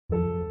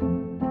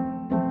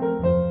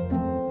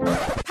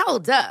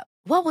Hold up.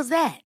 What was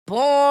that?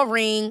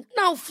 Boring.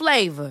 No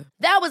flavor.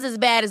 That was as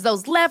bad as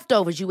those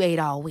leftovers you ate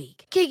all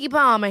week. Keke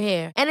Palmer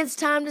here, and it's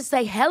time to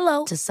say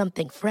hello to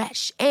something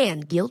fresh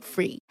and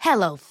guilt-free.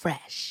 Hello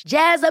Fresh.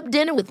 Jazz up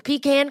dinner with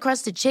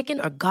pecan-crusted chicken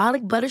or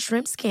garlic butter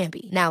shrimp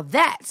scampi. Now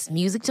that's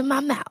music to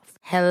my mouth.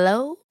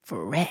 Hello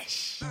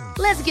Fresh.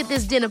 Let's get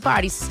this dinner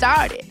party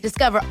started.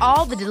 Discover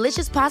all the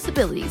delicious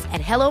possibilities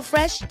at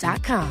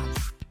hellofresh.com.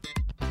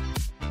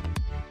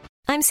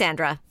 I'm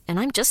Sandra, and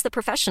I'm just the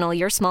professional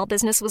your small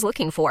business was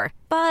looking for.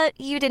 But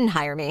you didn't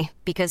hire me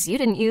because you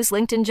didn't use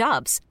LinkedIn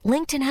Jobs.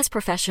 LinkedIn has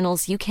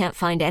professionals you can't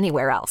find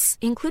anywhere else,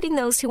 including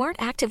those who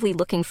aren't actively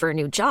looking for a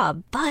new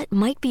job, but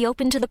might be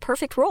open to the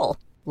perfect role,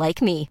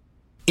 like me.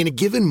 In a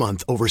given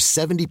month, over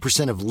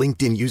 70% of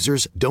LinkedIn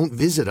users don't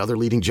visit other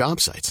leading job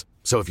sites.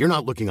 So if you're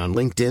not looking on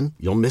LinkedIn,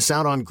 you'll miss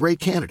out on great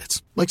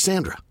candidates like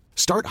Sandra.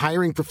 Start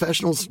hiring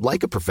professionals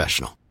like a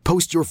professional.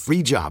 Post your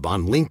free job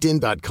on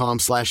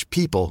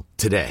linkedin.com/people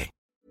today.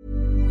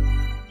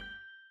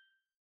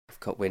 I've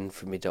got wind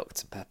from me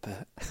Dr.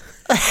 Pepper.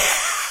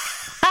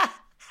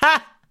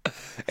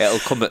 It'll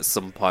come at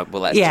some point, but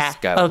let's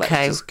just go.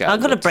 Okay. Let's just go. I'm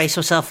going to brace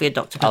myself for your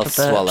Dr. Pepper I'll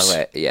burps. swallow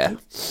it, yeah.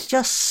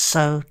 Just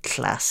so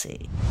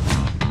classy.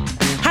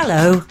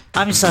 Hello,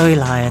 I'm Zoe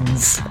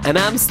Lyons. And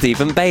I'm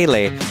Stephen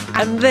Bailey.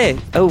 And this...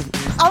 Oh,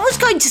 I was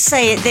going to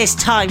say it this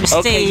time, Steve.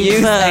 okay,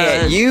 you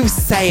say it. You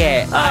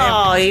say it.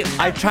 Oh,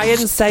 I try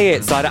and say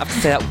it so I don't have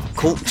to say that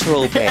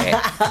cultural bit.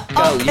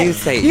 Go, okay. you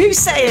say it. You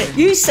say it.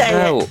 You say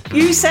No. it.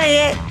 You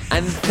say it.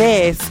 And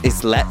this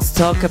is Let's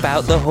Talk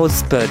About the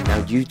Husband.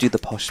 Now you do the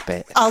posh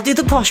bit. I'll do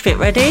the posh bit.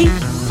 Ready?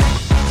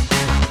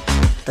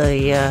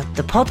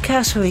 The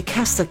podcast where we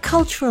cast a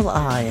cultural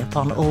eye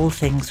upon all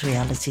things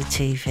reality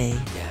TV.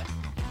 Yeah,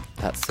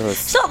 that's us.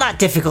 It's not that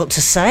difficult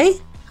to say.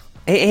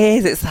 It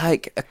is. It's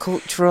like a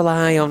cultural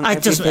eye on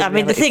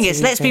everything the thing is,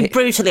 reality let's be TV.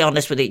 brutally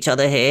honest with each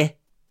other here.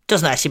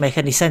 Doesn't actually make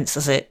any sense,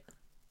 does it?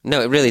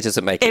 No, it really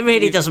doesn't make It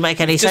really doesn't make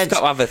any You've sense. just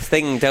got to have a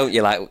thing, don't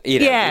you? Like, you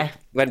know, Yeah.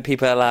 when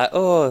people are like,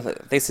 "Oh,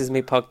 this is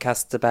my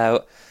podcast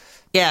about,"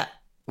 Yeah.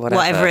 Whatever.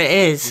 Whatever it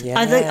is. Yeah.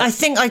 I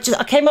think I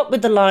came up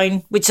with the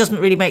line, which doesn't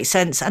really make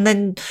sense. And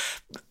then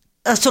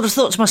I sort of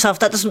thought to myself,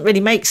 that doesn't really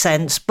make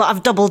sense, but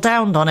I've doubled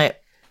down on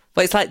it.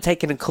 well, it's like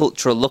taking a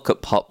cultural look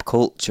at pop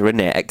culture, isn't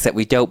it? Except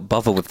we don't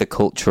bother with the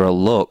cultural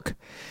look.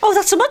 Oh,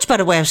 that's a much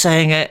better way of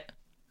saying it.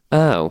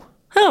 Oh,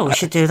 We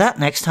should do that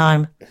next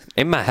time.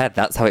 in my head,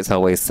 that's how it's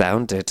always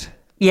sounded.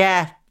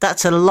 Yeah,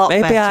 that's a lot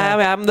Maybe better.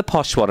 I am the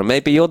posh one, and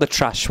maybe you're the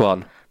trash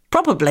one.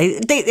 Probably.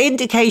 The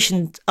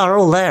indications are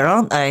all there,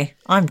 aren't they?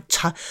 I'm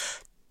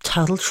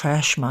total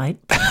trash, mate.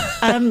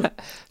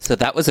 So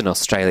that was an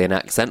Australian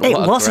accent. It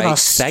What was a an great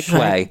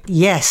Australian. segue.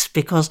 Yes,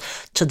 because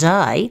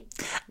today...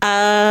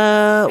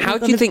 How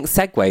do you think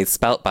segue is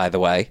spelt, by the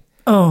way?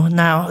 Oh,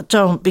 now,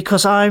 don't,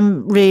 because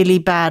I'm really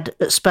bad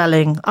at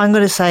spelling. I'm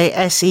going to say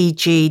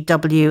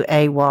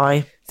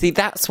Segway. See,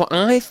 that's what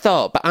I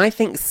thought, but I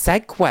think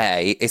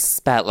segue is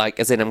spelt like,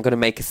 as in I'm going to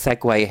make a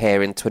segue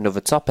here into another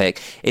topic,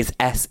 is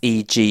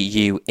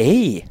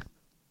S-E-G-U-E.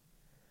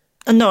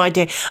 No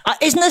idea.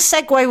 Isn't a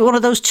Segway one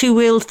of those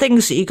two-wheeled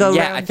things that you go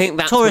Yeah, around I think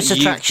that's tourist what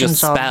you've attractions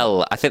just on?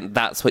 spelled. I think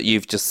that's what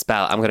you've just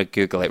spelled. I'm going to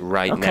Google it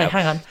right Okay, now.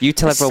 hang on. You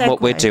tell A everyone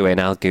what we're segue. doing,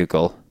 I'll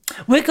Google.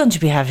 We're going to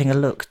be having a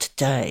look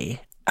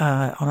today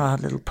on our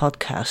little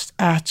podcast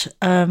at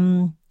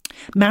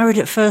Married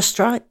at First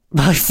Strike.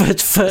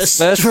 First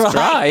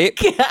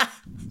strike? Yeah.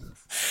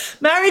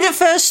 Married at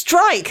First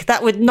Strike.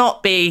 That would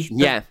not be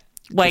the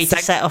way to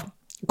set up.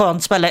 Go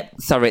on, spell it.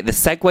 Sorry, the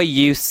segue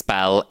you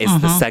spell is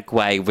the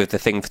segue with the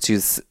thing for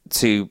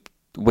two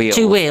wheels.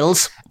 Two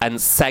wheels. And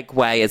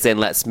segue as in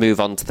let's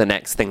move on to the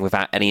next thing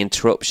without any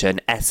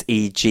interruption.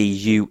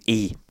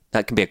 S-E-G-U-E.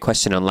 That can be a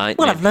question online.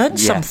 Well, I've learned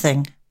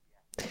something.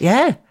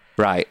 Yeah.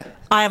 Right.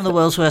 I am the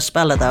world's worst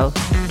speller, though.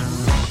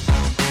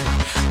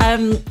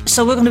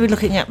 So we're going to be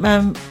looking at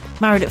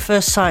Married at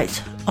First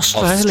Sight,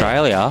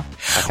 Australia.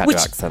 I can't do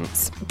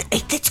accents.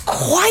 It's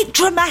quite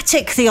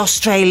dramatic, the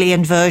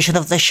Australian version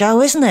of the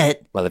show, isn't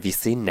it? Well, have you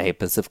seen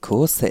Neighbours? Of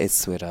course it is,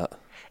 sweetheart.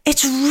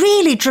 It's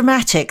really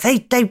dramatic.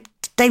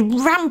 They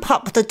ramp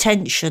up the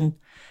tension.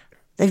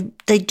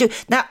 They do.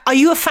 Now, are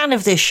you a fan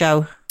of this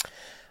show?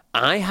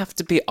 I have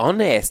to be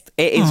honest,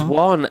 it is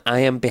one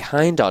I am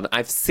behind on.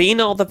 I've seen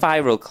all the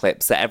viral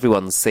clips that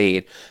everyone's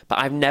seen, but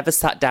I've never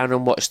sat down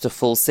and watched a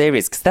full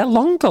series because they're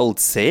long old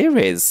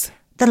series.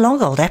 They're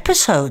long old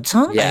episodes,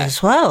 aren't they,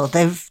 as well?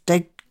 They're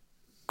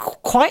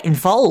quite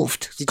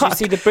involved. Did you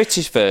see the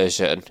British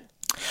version?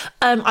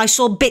 I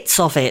saw bits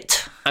of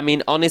it. I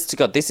mean, honest to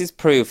God, this is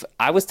proof.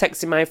 I was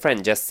texting my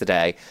friend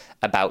yesterday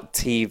about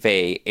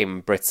TV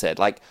in Britain.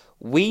 Like,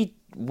 we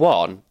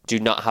do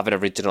not have an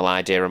original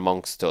idea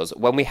amongst us.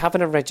 When we have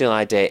an original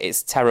idea,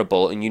 it's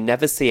terrible and you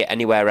never see it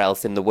anywhere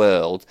else in the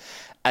world.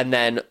 And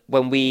then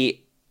when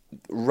we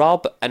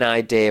rob an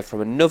idea from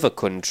another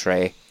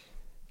country,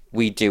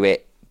 we do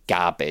it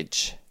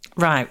garbage.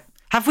 Right.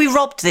 Have we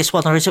robbed this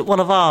one or is it one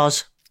of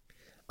ours?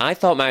 I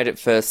thought Married at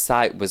First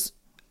Sight was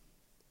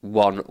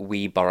one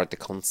we borrowed the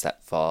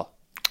concept for.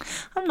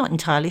 I'm not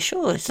entirely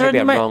sure. Is Maybe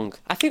there I'm any wrong.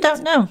 I think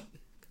don't know.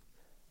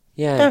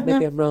 Yeah,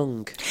 maybe I'm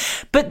wrong.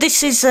 But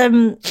this is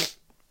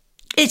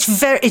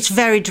it's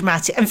very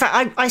dramatic. In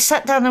fact, I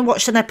sat down and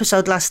watched an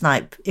episode last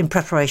night in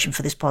preparation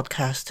for this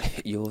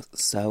podcast. You're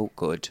so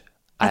good.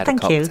 I had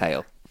Thank a you.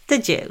 cocktail.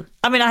 Did you?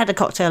 I mean, I had a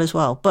cocktail as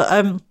well.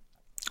 But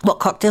what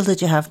cocktail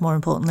did you have? More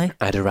importantly,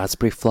 I had a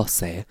raspberry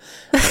flossy.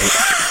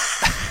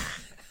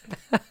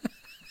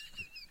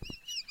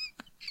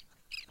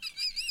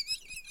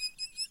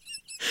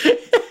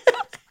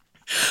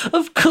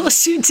 of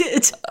course you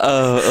did.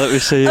 Oh, let me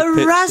show you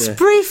A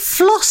raspberry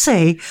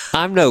flossy.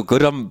 I'm no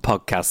good on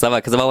podcasts, am I?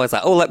 Because I'm always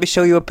like, oh, let me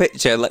show you a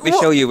picture. Let me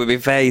show you with my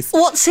face.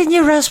 What's in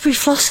your raspberry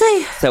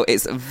flossy? So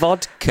it's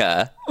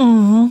vodka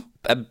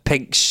and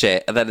pink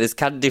shit, and then there's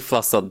candy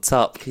floss on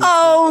top.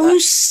 Oh,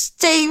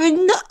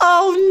 Stephen.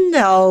 Oh,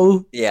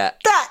 no. Yeah.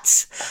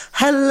 That's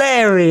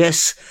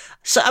hilarious.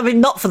 So, I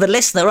mean, not for the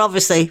listener,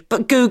 obviously,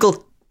 but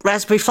Google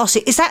raspberry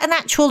flossy. Is that an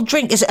actual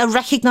drink? Is it a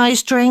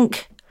recognised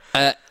drink?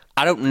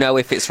 I don't know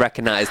if it's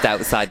recognised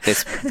outside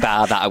this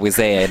bar that I was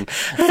in.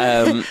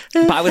 But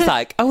I was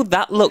like, oh,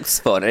 that looks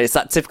fun. And it's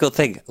that typical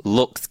thing.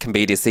 Looks can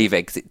be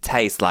deceiving because it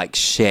tastes like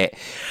shit.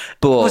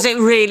 But Was it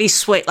really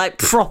sweet, like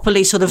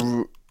properly sort of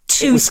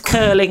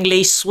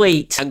tooth-curlingly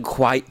sweet? and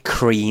quite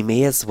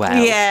creamy as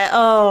well. Yeah,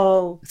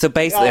 oh. So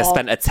basically, I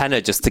spent a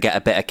tenner just to get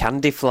a bit of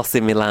candy floss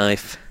in my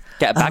life.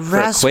 Get a bag for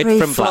a quid raspberry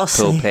from Blackpool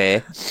flossy.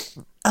 Pier.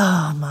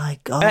 Oh, my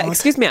God.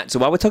 Excuse me,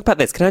 actually, while we're talking about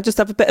this, can I just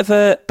have a bit of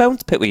a bone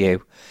to pick with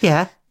you?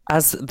 Yeah.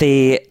 As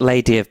the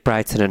Lady of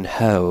Brighton and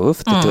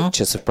Hove, the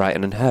Duchess of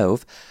Brighton and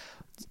Hove,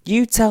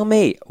 you tell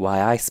me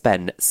why I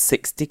spent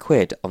 60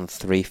 quid on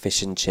 3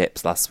 fish and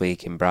chips last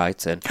week in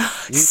Brighton. You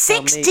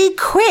tell me. 60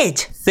 quid?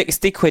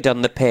 60 quid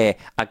on the pier.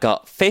 I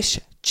got fish,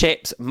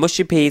 chips,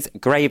 mushy peas,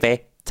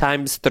 gravy,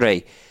 times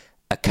 3,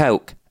 a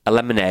Coke, a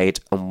lemonade,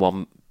 and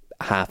 1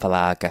 half a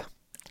lager.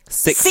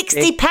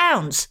 60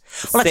 pounds?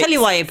 Well, I'll tell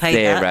you why you paid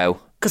that.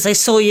 60. Because they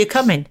saw you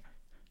coming.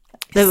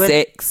 They were,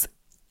 60.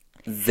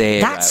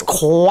 That's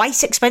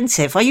quite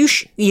expensive. Are you?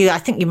 I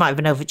think you might have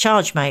been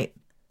overcharged, mate.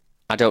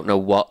 I don't know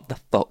what the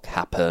fuck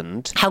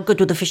happened. How good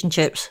were the fish and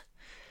chips?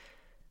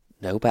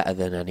 No better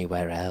than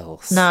anywhere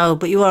else. No,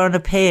 but you are on a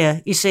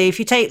pier. You see, if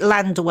you take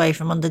land away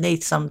from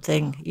underneath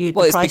something, the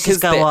prices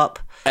go up.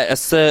 At a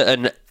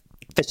certain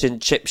fish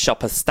and chip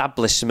shop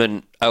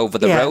establishment over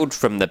the road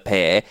from the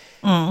pier,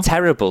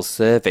 terrible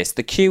service.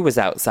 The queue was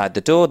outside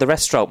the door. The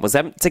restaurant was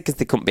empty because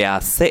they couldn't be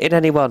arsed sitting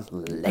anyone.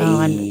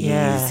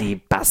 Lazy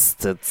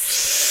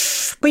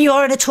bastards. But you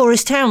are in a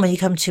tourist town when you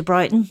come to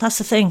Brighton. That's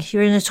the thing.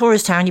 You're in a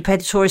tourist town. You pay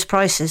the tourist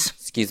prices.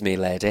 Excuse me,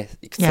 lady.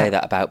 You can say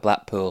that about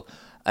Blackpool.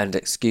 And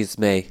excuse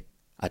me,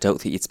 I don't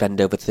think you'd spend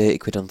over 30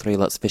 quid on 3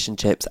 lots of fish and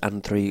chips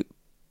and 3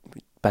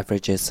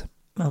 beverages.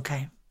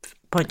 Okay.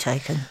 Point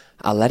taken.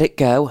 I'll let it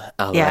go.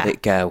 Let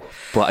it go.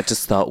 But I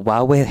just thought,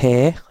 while we're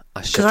here,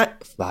 I should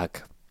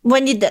flag.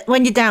 When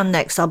you're down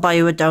next, I'll buy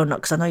you a donut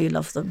because I know you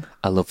love them.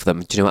 I love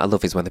them. Do you know what I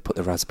love is when they put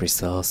the raspberry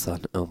sauce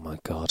on? Oh my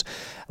God.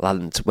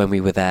 And when we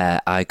were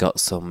there, I got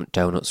some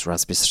donuts,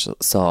 raspberry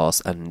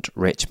sauce, and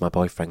Rich, my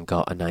boyfriend,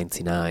 got a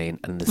 99,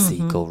 and the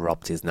seagull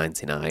robbed his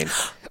 99.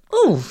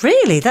 Oh,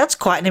 really? That's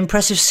quite an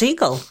impressive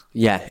seagull.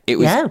 Yeah, it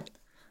was. Yeah.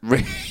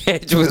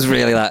 It was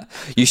really like,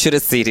 you should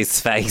have seen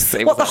his face.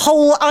 What, the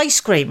whole ice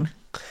cream?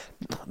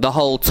 The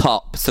whole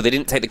top. So they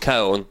didn't take the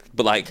cone,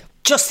 but like.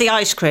 Just the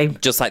ice cream.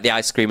 Just like the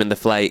ice cream and the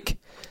flake.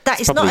 That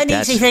is not an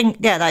easy thing.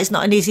 Yeah, that is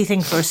not an easy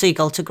thing for a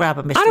seagull to grab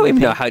a Mr. Whippy. I don't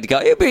even know how to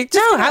got it. But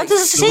No, how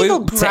does a seagull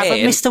grab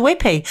a Mr.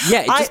 Whippy?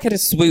 Yeah, it just kind of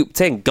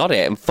swooped in, got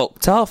it, and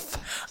fucked off.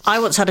 I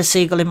once had a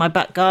seagull in my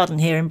back garden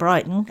here in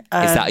Brighton. Is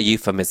that a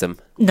euphemism?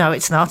 No,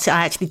 it's not.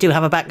 I actually do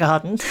have a back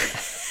garden.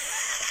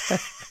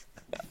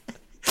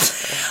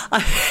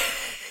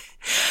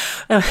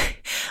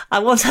 I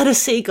once had a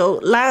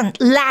seagull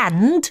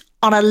land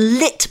on a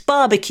lit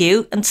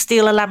barbecue and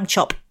steal a lamb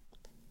chop.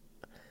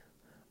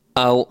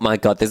 Oh my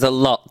God, there's a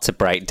lot to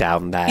break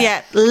down there.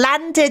 Yeah,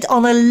 landed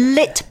on a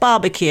lit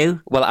barbecue.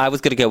 Well, I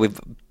was going to go with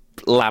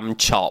lamb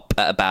chop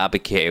at a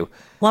barbecue.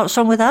 What's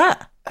wrong with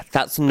that?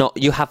 That's not...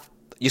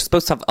 You're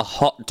supposed to have a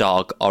hot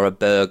dog or a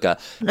burger.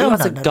 No, Who has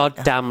no, a no,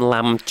 goddamn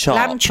lamb chop?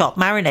 Lamb chop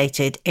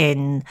marinated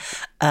in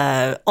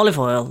olive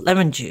oil,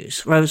 lemon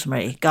juice,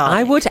 rosemary, garlic.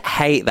 I would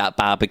hate that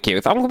barbecue.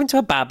 If I'm going to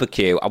a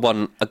barbecue, I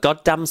want a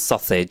goddamn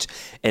sausage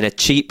in a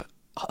cheap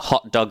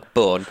hot dog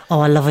bun.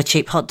 Oh, I love a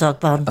cheap hot dog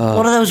bun.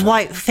 What are those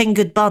white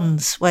fingered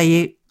buns where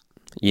you...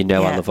 You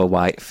know I Yeah. love a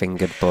white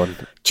fingered bun.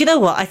 Do you know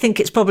what? I think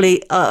it's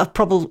probably a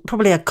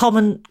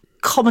common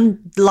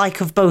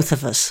like of both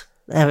of us.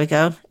 There we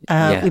go.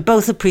 Yeah. We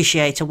both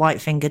appreciate a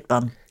white fingered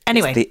bun.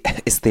 Anyway,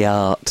 It's the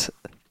art.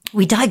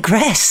 we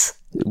digress.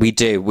 We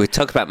do. We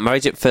talk about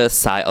Marriage at First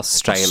Sight,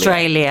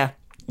 Australia.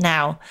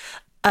 Now,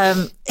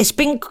 it's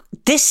been...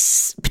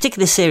 This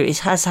particular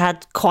series has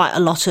had quite a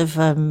lot of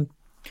a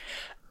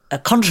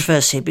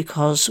controversy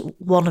because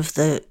one of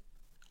the...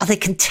 Are they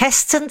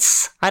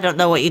contestants? I don't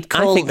know what you'd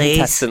call I think these.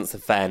 contestant's a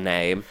fair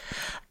name.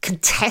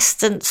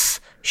 Contestants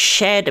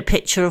shared a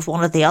picture of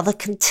one of the other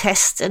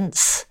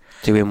contestants.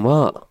 Doing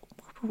what?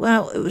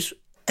 Well,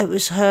 it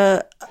was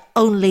her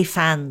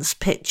OnlyFans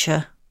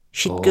picture.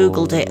 She'd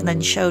Googled it and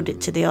then showed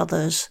it to the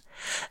others.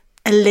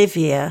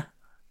 Olivia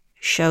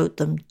showed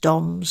them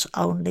Dom's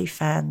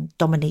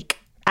Dominique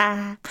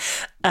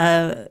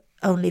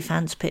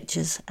OnlyFans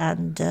pictures,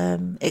 and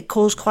it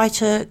caused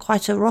quite a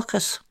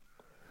ruckus.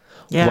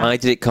 Yeah. Why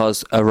did it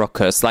cause a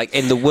ruckus? Like,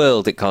 in the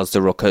world it caused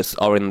a ruckus,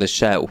 or in the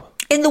show?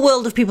 In the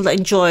world of people that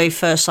enjoy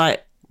first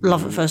sight,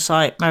 love at first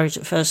sight, marriage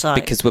at first sight.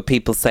 Because were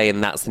people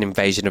saying that's an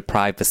invasion of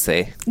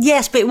privacy?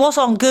 Yes, but it was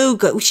on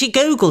Google. She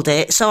Googled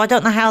it, so I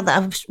don't know how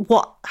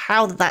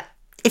that.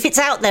 If it's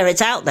out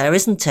there,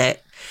 isn't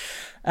it?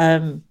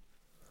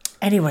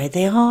 Anyway,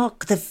 they're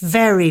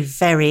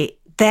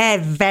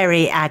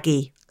very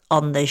aggy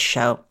on this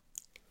show.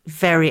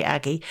 Very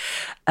aggy.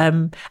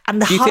 And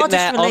the Do you think hardest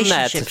they're on there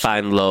relationships. to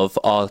find love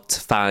or to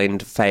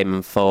find fame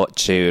and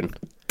fortune?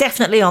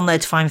 Definitely on there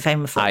to find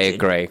fame and fortune. I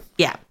agree.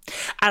 Yeah.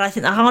 And I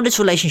think the hardest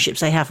relationships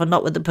they have are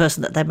not with the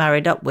person that they're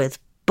married up with,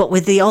 but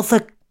with the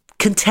other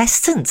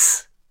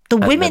contestants. The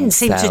women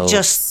seem to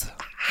just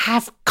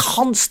have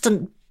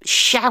constant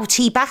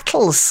shouty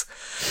battles.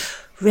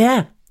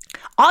 Yeah.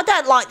 I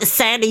don't like the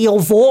sound of your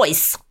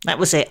voice. That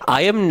was it.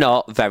 I am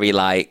not very,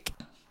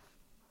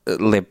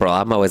 liberal.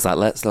 I'm always like,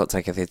 let's not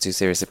take everything too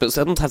seriously. But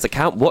sometimes I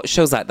can't watch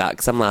shows like that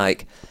because I'm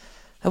like,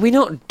 are we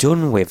not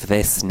done with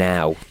this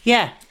now?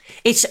 Yeah.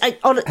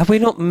 Have we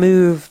not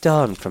moved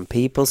on from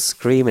people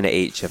screaming at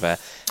each other,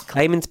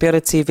 claiming to be on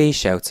a TV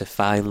show to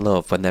find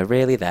love when they're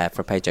really there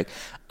for a paycheck?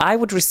 I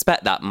would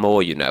respect that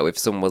more, if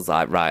someone was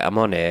like, right, I'm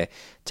on here.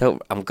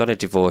 I'm going to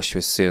divorce you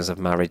as soon as I've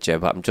married you,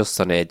 but I'm just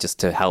on here just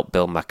to help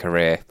build my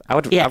career. I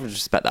would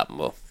respect that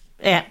more.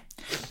 Yeah.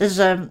 There's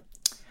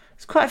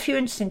quite a few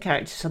interesting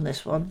characters on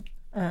this one.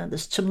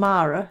 There's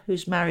Tamara, who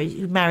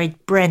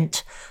married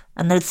Brent,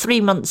 and they're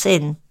 3 months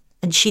in,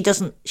 and she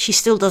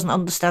still doesn't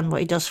understand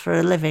what he does for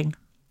a living.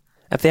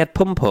 Have they had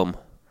pum-pum?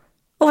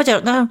 Oh, I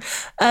don't know.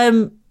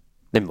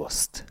 They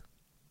must.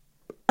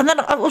 And then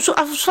I was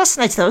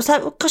fascinated. I was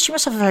like, well, gosh, he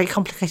must have a very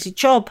complicated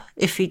job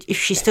if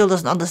she still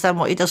doesn't understand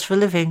what he does for a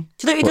living.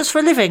 Do you know what he does for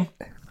a living?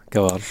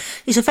 Go on.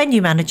 He's a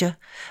venue manager.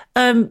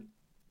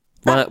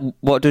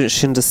 What doesn't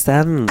she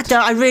understand?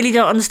 I really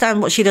don't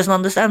understand what she doesn't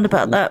understand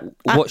about that.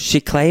 What's she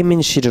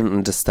claiming she doesn't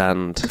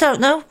understand? I don't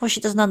know what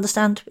she doesn't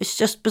understand. It's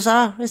just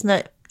bizarre, isn't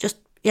it? Just,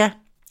 yeah.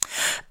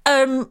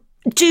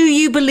 Do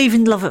you believe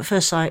in love at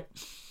first sight?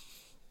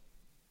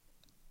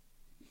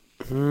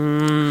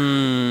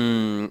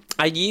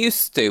 I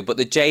used to, but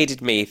the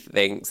jaded me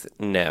thinks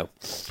no.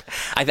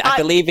 I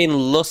believe in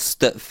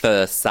lust at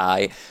first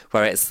sight,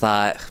 where it's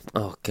like,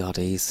 oh God,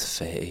 he's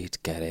fit,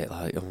 he'd get it,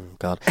 like, oh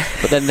God.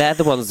 But then they're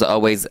the ones that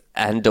always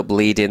end up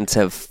leading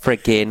to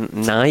frigging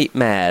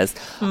nightmares.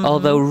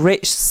 Although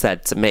Rich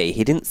said to me,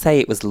 he didn't say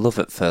it was love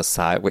at first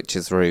sight, which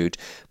is rude,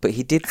 but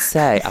he did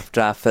say after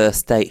our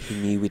first date he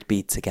knew we'd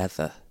be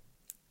together.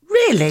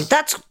 Really?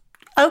 That's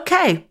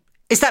okay.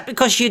 Is that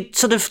because you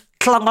sort of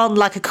clung on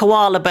like a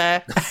koala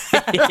bear?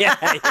 Yeah.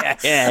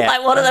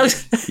 Like one of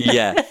those.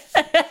 Yeah.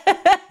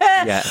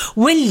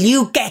 Will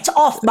you get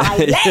off my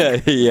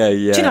leg? Yeah.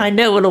 Do you know, I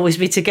know we'll always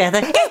be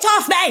together. Get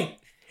off me!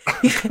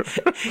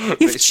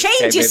 You've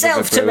chained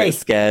yourself to me. It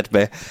scared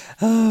me.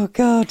 Oh,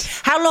 God.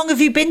 How long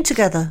have you been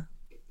together?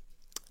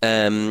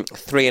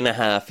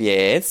 3.5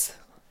 years.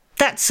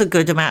 That's a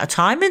good amount of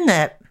time, isn't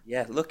it?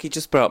 Yeah, look, he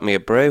just brought me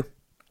a brew.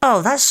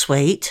 Oh, that's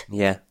sweet.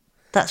 Yeah.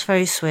 That's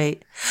very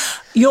sweet.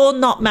 You're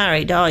not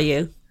married, are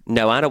you?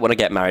 No, I don't want to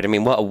get married. I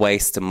mean, what a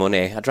waste of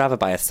money. I'd rather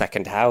buy a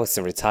second house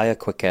and retire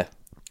quicker.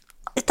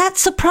 That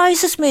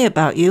surprises me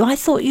about you. I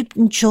thought you'd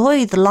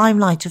enjoy the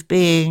limelight of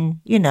being,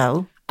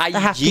 the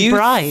happy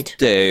bride. I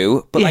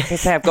do, but like I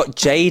say, I've got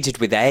jaded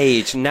with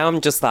age. Now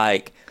I'm just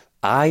like,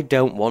 I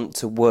don't want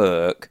to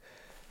work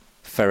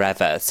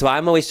forever. So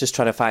I'm always just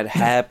trying to find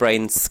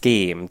harebrained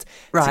schemed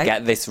to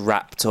get this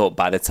wrapped up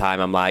by the time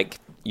I'm like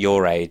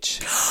your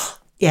age.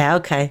 Yeah,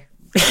 okay.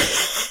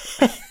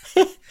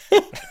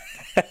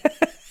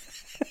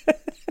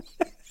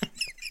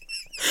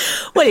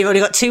 Well, you've only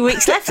got 2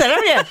 weeks left then,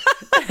 haven't you?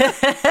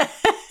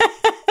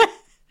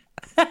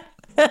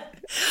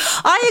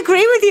 I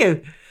agree with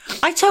you.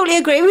 I totally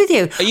agree with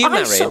you. Are you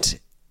married?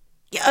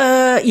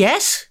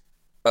 Yes.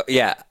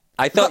 Yeah.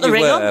 I thought you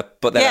were,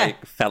 but then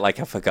I felt like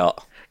I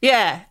forgot.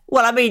 Yeah.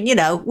 Well, I mean,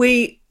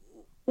 we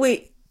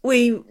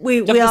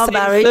are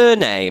married.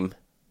 Surname?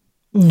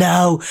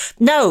 No.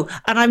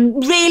 And I'm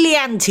really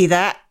anti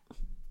that.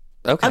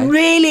 Okay. I'm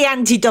really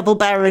anti double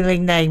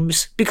barreling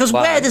names because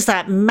Why? where does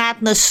that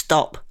madness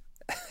stop?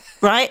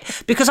 Right?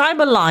 Because I'm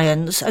a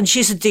Lyons and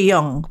she's a De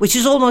Jong, which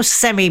is almost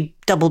semi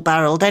double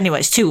barreled anyway.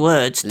 It's 2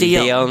 words. De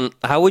Jong.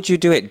 How would you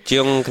do it?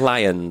 Young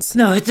Lions?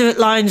 No, do it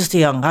Lyons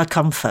De Jong. I'd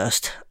come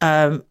first.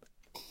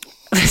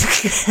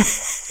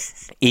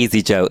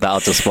 Easy joke that I'll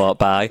just walk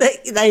by.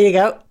 There you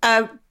go.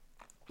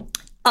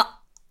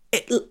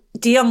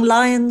 De Jong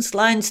Lions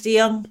De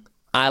Jong.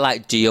 I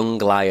like De Jong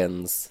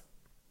Lions.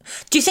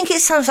 Do you think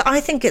it sounds? I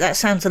think that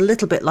sounds a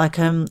little bit like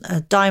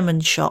a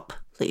diamond shop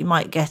that you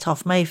might get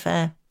off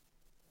Mayfair.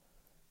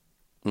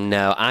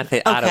 No, I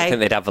don't think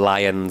they'd have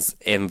lions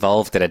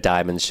involved in a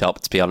diamond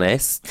shop. To be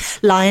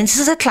honest, Lions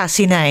is a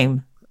classy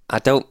name. I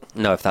don't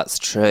know if that's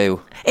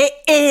true. It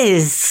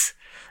is.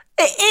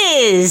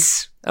 It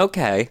is.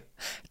 Okay.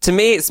 To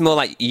me, it's more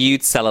like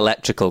you'd sell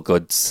electrical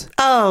goods.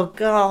 Oh,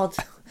 God.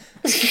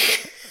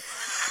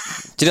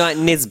 Do you know, like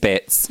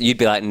Nisbets? You'd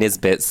be like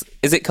Nisbets.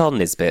 Is it called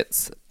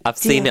Nisbets? I've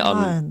seen it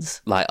on,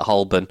 Lions. like,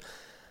 Holborn.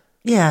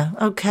 Yeah,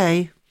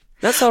 okay.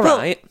 That's all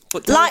right.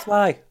 But tell us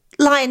why.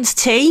 Lion's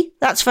Tea.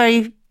 That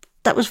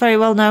was very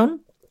well known.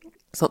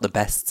 It's not the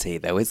best tea,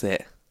 though, is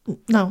it?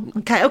 No.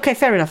 Okay,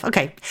 fair enough.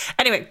 Okay.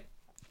 Anyway,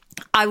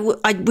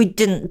 we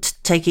didn't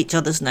take each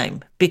other's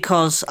name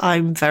because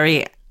I'm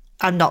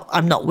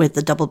not with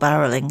the double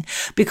barreling,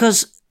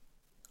 because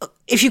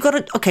if you've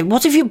got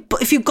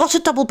if you've got a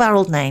double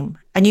barreled name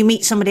and you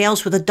meet somebody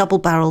else with a double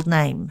barreled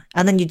name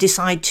and then you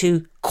decide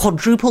to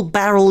quadruple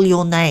barrel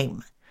your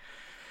name,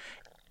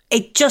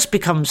 it just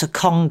becomes a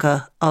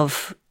conga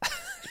of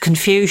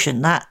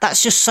confusion.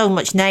 That's just so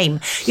much name.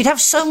 You'd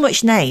have so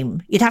much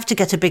name, you'd have to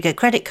get a bigger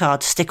credit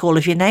card to stick all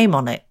of your name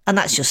on it, and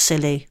that's just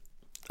silly.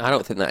 I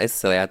don't think that is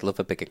silly. I'd love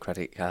a bigger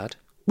credit card.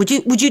 Would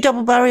you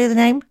double barrel the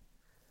name?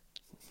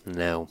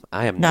 No,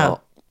 I am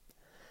not.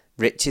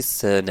 Rich's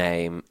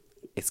surname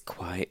is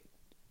quite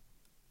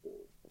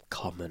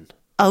common.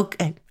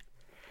 Okay.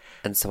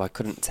 And so I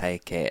couldn't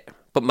take it.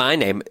 But my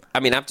name, I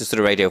mean, I've just done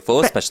a Radio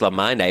 4 special on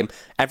my name.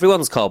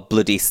 Everyone's called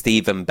bloody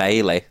Stephen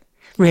Bailey.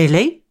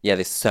 Really? Yeah,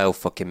 there's so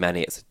fucking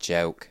many, it's a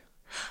joke.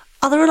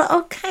 Are there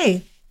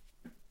okay.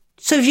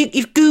 So if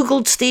you've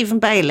Googled Stephen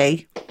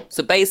Bailey.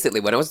 So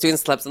basically, when I was doing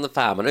Celebs on the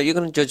Farm, I know you're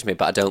going to judge me,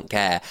 but I don't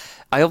care.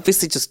 I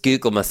obviously just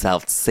Googled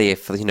myself to see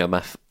if,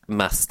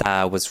 my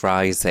star was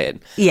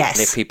rising. Yes.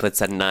 And if people had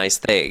said nice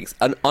things.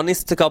 And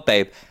honest to God,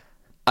 babe,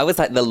 I was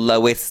like the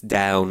lowest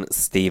down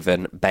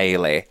Stephen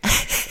Bailey.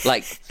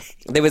 Like,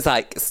 there was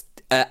like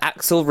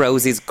Axl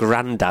Rose's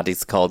granddad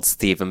is called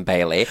Stephen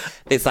Bailey.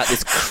 There's like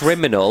this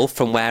criminal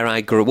from where I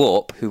grew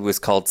up who was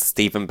called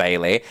Stephen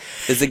Bailey.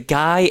 There's a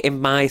guy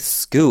in my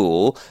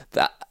school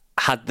that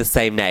had the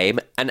same name.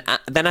 And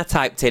then I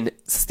typed in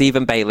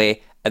Stephen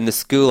Bailey and the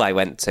school I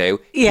went to.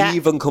 Yeah. He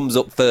even comes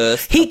up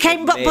first. He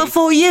came up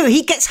before you.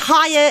 He gets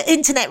higher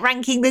internet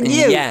ranking than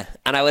you. Yeah.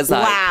 And I was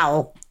like...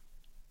 Wow.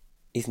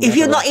 If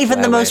you're not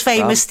even the most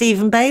famous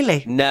Stephen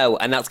Bailey. No,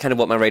 and that's kind of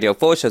what my Radio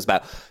 4 show's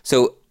about.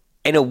 So,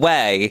 in a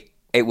way,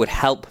 it would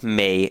help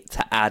me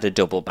to add a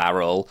double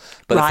barrel,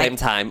 but at the same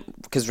time,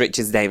 because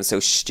Richard's name's so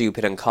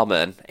stupid and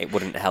common, it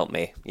wouldn't help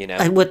me,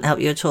 It wouldn't help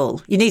you at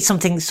all. You need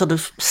something sort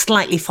of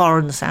slightly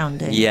foreign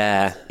sounding.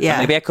 Yeah. Yeah.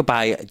 Maybe I could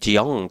buy De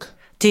Jong.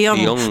 De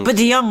Jong. But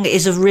De Jong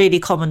is a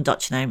really common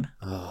Dutch name.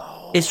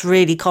 Oh. It's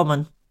really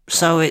common.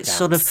 So it's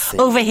sort of...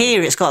 Sick. Over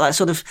here, it's got that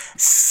sort of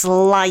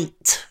slightly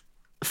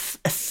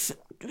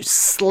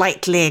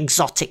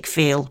exotic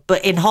feel.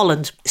 But in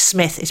Holland,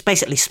 Smith, it's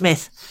basically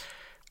Smith.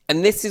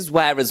 And this is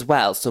where as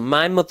well, so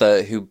my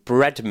mother who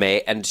bred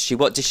me, and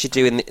what did she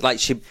do?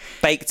 She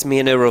baked me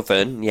in her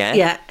oven, yeah?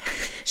 Yeah.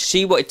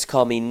 She wanted to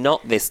call me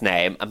not this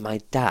name, and my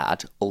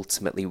dad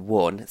ultimately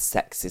won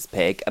Sexist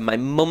Pig, and my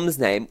mum's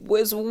name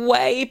was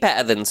way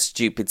better than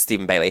stupid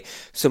Stephen Bailey.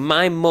 So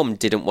my mum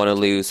didn't want to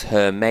lose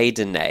her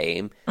maiden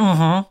name.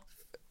 Mm-hmm.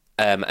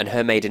 And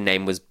her maiden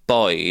name was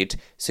Boyd,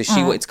 so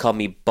she wanted to call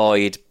me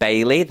Boyd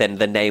Bailey, then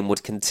the name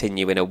would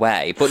continue in a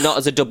way, but not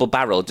as a double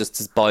barrel,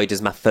 just as Boyd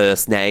as my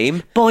first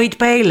name. Boyd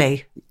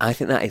Bailey. I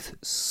think that is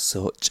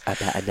such a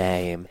better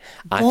name.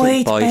 I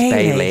think Boyd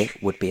Bailey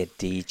would be a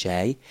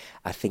DJ.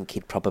 I think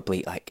he'd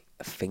probably,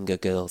 finger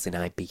girls in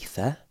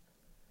Ibiza.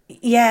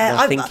 Yeah. And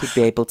I think he'd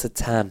be able to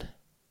tan.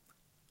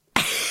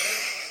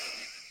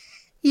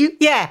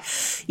 Yeah,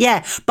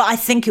 but I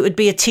think it would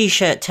be a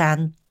T-shirt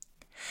tan.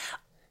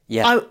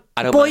 Yeah,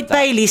 I don't Boyd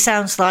Bailey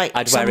sounds like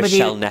I'd wear a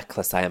shell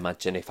necklace, I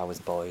imagine, if I was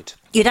Boyd.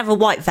 You'd have a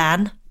white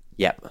van.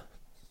 Yep.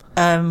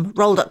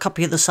 Rolled up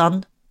copy of The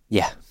Sun.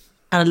 Yeah.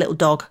 And a little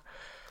dog.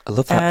 I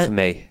love that for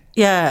me.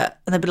 Yeah,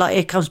 and they'd be like,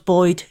 here comes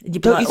Boyd. And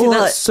you'd be Don't you think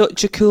that's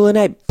such a cool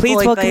name? Please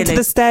Boyd welcome Bailey. to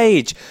the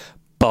stage,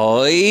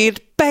 Boyd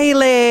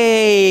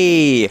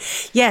Bailey.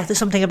 Yeah, there's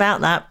something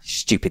about that.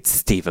 Stupid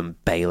Stephen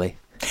Bailey.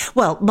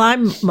 Well, my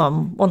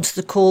mum wanted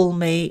to call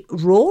me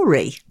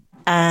Rory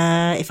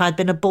if I'd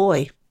been a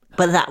boy.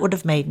 But that would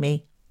have made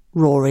me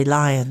Rory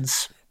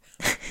Lyons.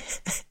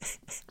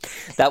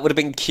 That would have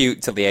been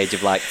cute till the age of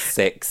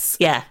 6.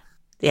 Yeah.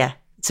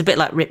 It's a bit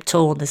like Rip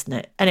Torn, isn't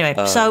it? Anyway,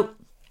 so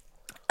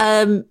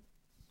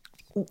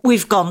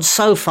we've gone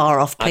so far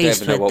off piece with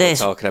this. I don't even know what we're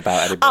talking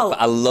about anymore, but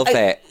I love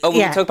it. Oh,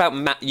 we talk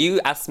about you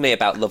asked me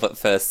about Love at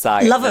First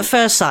Sight. Love at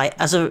First Sight,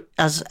 as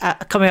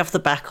coming off the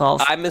back of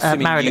I'm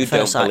assuming Married you at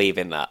First don't Sight. believe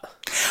in that.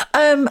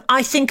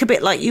 I think a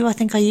bit like you. I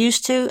think I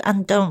used to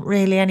and don't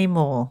really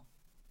anymore.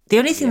 The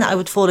only thing that I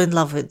would fall in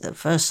love with at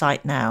first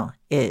sight now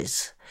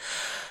is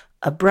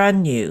a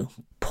brand new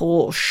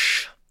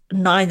Porsche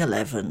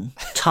 911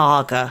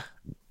 Targa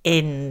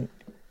in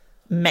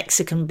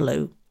Mexican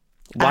blue.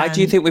 Why do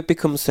you think we've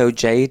become so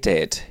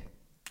jaded?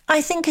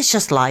 I think it's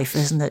just life,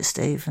 isn't it,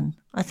 Stephen?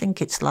 I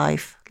think it's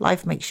life.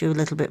 Life makes you a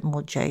little bit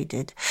more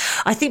jaded.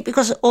 I think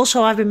because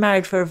also I've been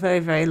married for a very,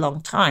 very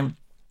long time.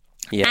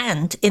 Yeah.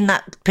 And in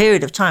that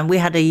period of time, we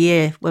had a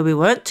year where we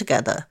weren't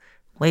together.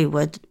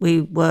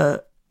 we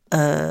were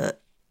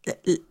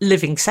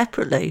living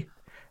separately.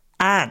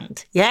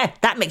 And, yeah,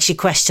 that makes you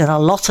question a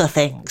lot of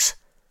things.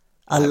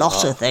 A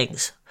lot of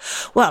things.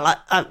 Well,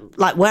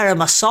 like where are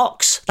my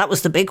socks? That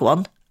was the big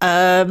one.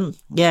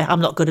 Yeah,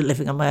 I'm not good at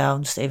living on my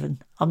own,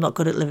 Stephen. I'm not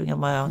good at living on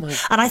my own.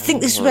 And I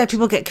think this is where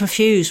people get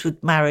confused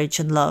with marriage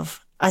and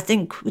love. I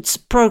think it's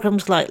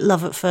programs like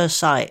Love at First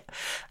Sight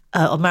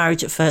or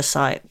Marriage at First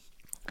Sight.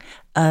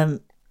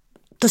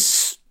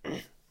 There's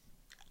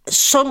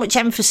so much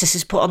emphasis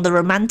is put on the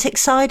romantic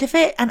side of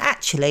it. And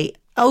actually,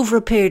 over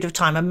a period of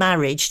time, a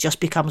marriage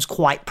just becomes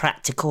quite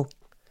practical.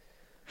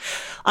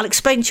 I'll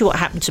explain to you what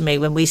happened to me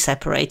when we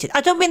separated.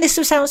 I don't mean this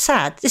to sound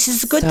sad. This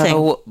is a good thing.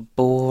 So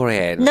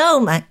boring. No,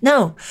 man,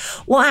 no.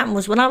 What happened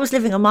was when I was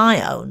living on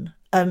my own,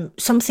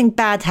 something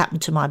bad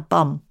happened to my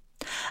bum.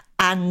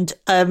 And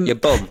Your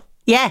bum?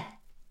 yeah.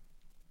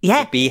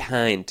 Your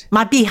behind?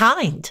 My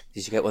behind.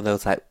 Did you get one of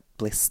those, like,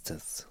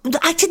 blisters?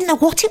 I didn't know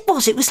what it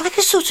was. It was like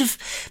a sort of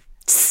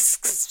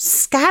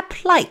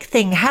scab-like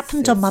thing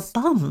happened on my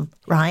bum,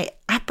 right?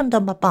 Happened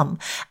on my bum.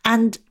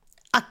 And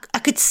I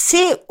could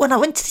see it when I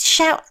went to the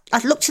shower. I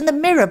looked in the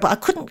mirror,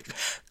 but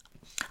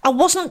I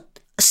wasn't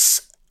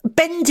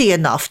bendy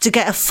enough to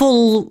get a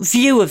full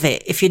view of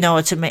it, if you know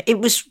what I mean.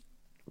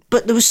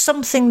 But there was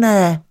something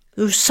there.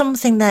 There was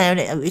something there,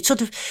 and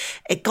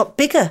it got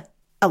bigger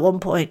at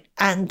one point,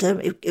 and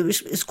it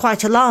was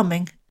quite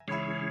alarming.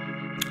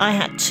 I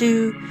had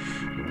to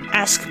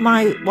ask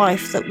my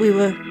wife that we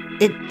were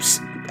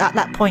at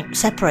that point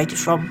separated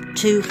from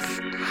to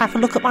have a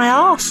look at my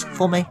arse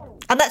for me.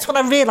 And that's when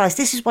I realised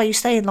this is why you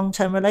stay in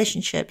long-term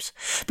relationships,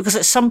 because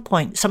at some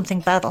point something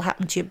bad will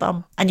happen to your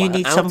bum and you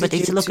need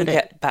somebody to look at it. How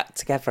did you get back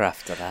together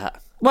after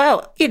that?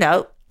 Well,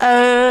 yeah.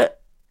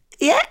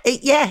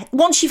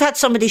 Once you've had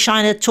somebody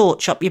shine a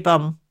torch up your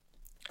bum,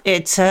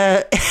 it's...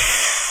 Up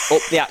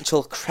the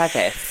actual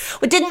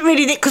crevice? We didn't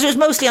really, because it was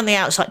mostly on the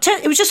outside.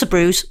 It was just a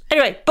bruise.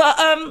 Anyway, but...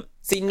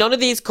 See, none of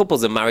these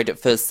couples are married at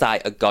first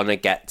sight are gonna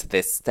get to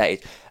this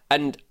stage.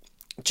 And...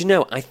 do you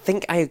know, I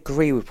think I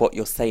agree with what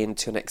you're saying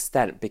to an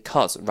extent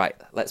because, right,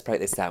 let's break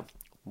this down.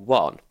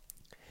 One,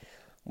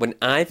 when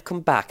I've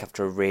come back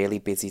after a really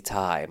busy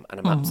time and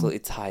I'm absolutely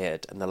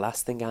tired and the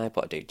last thing I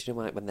want to do you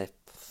know like when they're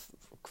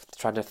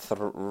trying to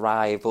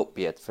thrive up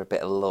you for a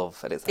bit of love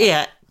and it's like,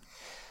 yeah.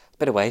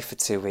 been away for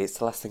 2 weeks,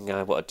 the last thing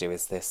I want to do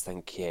is this,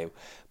 thank you.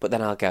 But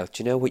then I'll go,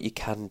 do you know what you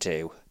can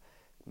do?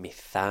 Me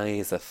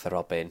thighs are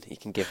throbbing. You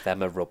can give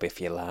them a rub if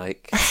you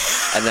like.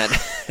 And then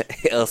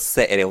he'll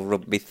sit and he'll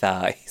rub me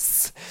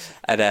thighs.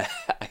 And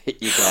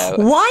you go...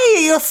 Why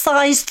are your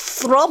thighs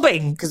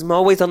throbbing? Because I'm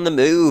always on the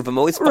move. I'm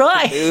always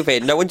Right.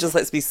 moving. No one just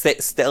lets me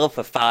sit still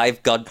for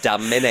 5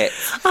 goddamn minutes.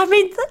 I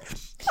mean,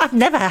 I've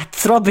never had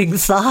throbbing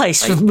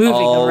thighs from moving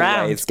around.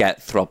 I always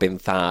get throbbing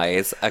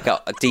thighs. I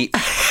got a deep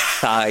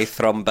thigh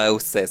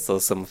thrombosis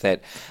or something.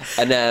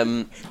 And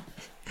then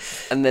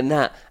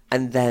that...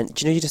 And then,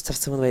 do you know, you just have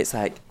someone where it's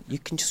like, you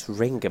can just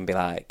ring and be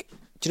like,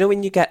 do you know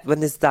when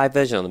there's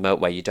diversion on the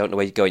motorway, you don't know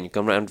where you're going, you've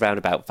gone round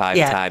about 5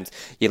 times,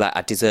 you're like,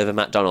 I deserve a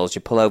McDonald's,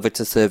 you pull over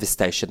to the service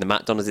station, the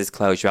McDonald's is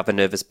closed, you have a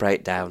nervous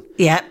breakdown.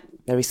 Yeah.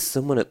 There is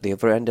someone at the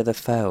other end of the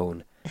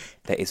phone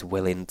that is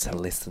willing to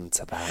listen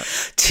to that.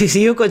 So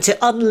you're going to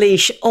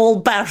unleash all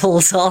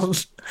barrels on...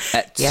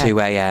 At 2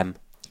 a.m.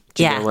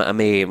 Do you know what I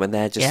mean? When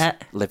they're just Yeah.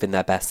 living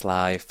their best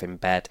life in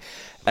bed.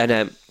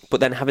 And but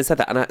then having said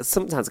that, and I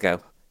sometimes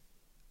go...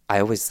 I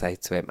always say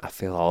to him, I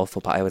feel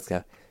awful, but I always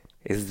go,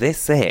 is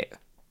this it?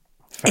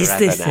 Forever Is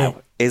this now?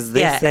 it? Is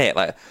this it?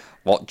 Like,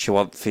 what do you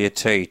want for your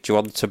tea? Do you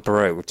want a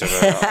brew?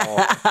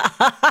 Oh,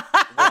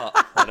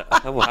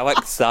 how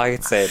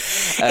exciting.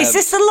 Is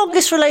this the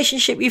longest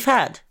relationship you've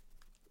had?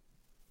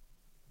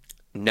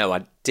 No,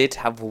 I did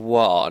have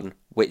one,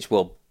 which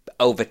will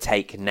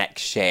overtake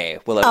next year.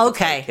 We'll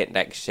overtake it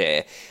next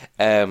year.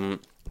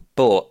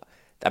 But,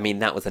 I mean,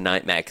 that was a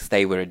nightmare because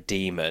they were a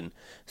demon.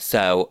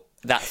 So...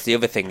 that's the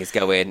other thing is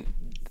going,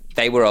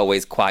 they were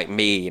always quite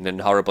mean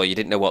and horrible. You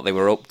didn't know what they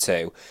were up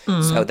to.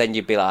 So then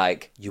you'd be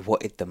like, you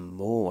wanted them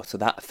more. So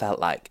that felt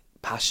like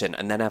passion.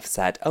 And then I've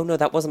said, oh, no,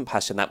 that wasn't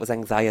passion. That was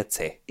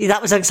anxiety. Yeah,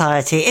 that was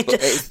anxiety.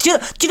 Do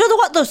you know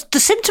what? The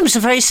symptoms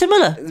are very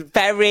similar.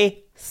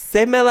 Very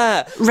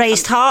similar.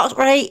 Raised heart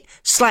rate,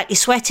 slightly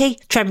sweaty,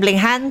 trembling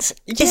hands.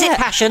 Is it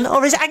passion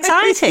or is it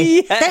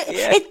anxiety?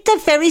 They're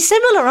very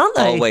similar, aren't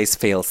they? Always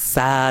feel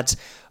sad.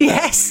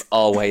 Yes.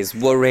 Always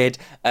worried.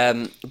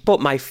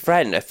 But my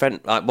friend,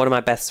 like one of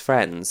my best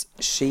friends,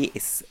 she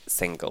is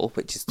single,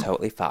 which is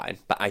totally fine.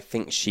 But I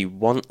think she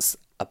wants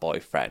a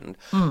boyfriend.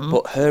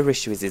 But her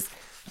issue is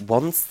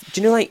once,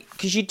 do you know, like,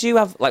 because you do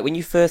have, like, when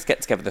you first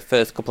get together, the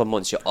first couple of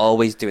months, you're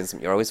always doing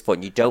something, you're always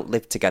fun. You don't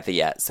live together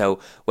yet. So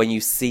when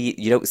you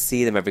don't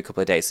see them every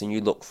couple of days, and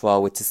you look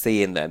forward to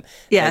seeing them.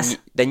 Yes.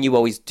 Then you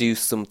always do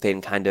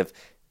something kind of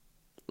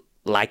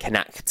like an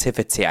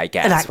activity, I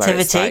guess. An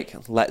activity. Where it's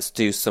like, let's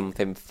do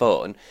something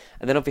fun.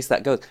 And then obviously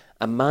that goes.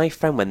 And my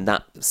friend, when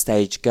that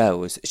stage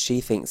goes,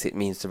 she thinks it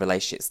means the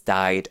relationship's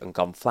died and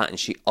gone flat, and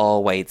she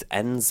always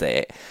ends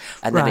it.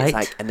 And then it's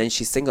like, and then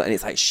she's single, and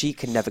it's like she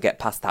can never get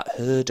past that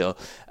hurdle.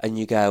 And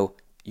you go,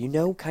 you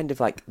know, kind of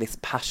like this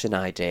passion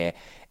idea.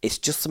 It's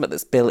just something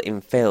that's built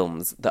in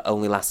films that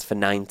only lasts for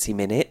 90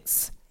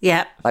 minutes.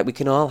 Yeah. Like, we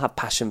can all have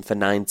passion for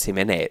 90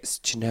 minutes.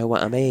 Do you know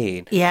what I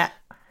mean? Yeah.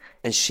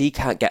 And she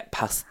can't get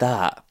past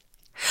that.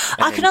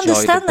 I can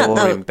understand that,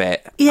 though.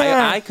 Bit.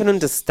 Yeah. I can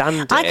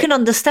understand it. I can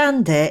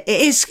understand it.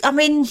 It is, I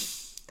mean...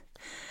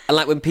 And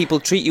like when people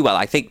treat you well,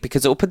 I think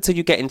because up until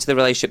you get into the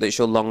relationship that's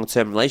your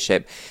long-term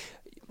relationship,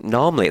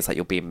 normally it's like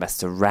you're being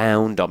messed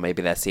around, or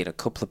maybe they're seeing a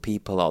couple of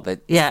people, or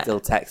they're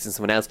still texting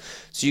someone else.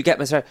 So you get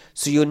messed around.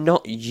 So you're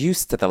not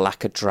used to the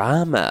lack of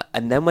drama.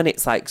 And then when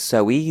it's like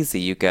so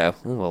easy, you go,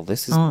 oh, well,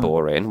 this is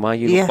boring. Why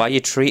are you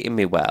treating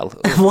me well?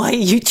 Why are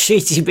you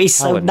treating me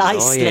so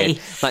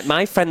nicely? Like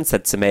my friend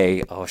said to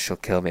me, oh, she'll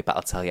kill me, but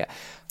I'll tell you.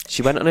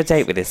 She went on a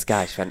date with this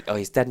guy. She went, oh,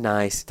 he's dead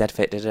nice, dead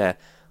fit, da-da.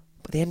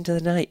 But at the end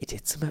of the night, he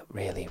did something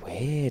really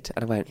weird.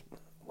 And I went,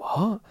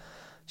 what?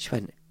 She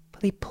went,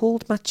 well, he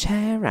pulled my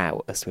chair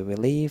out as we were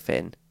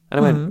leaving. And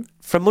I went,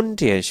 from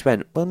under you? And she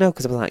went, well, no,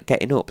 because I was like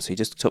getting up. So he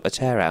just took my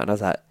chair out. And I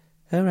was like,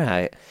 all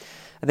right.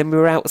 And then we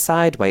were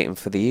outside waiting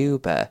for the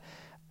Uber.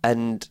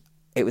 And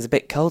it was a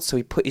bit cold. So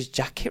he put his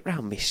jacket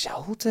round my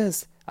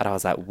shoulders. And I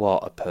was like,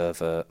 what a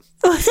pervert.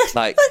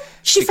 Like,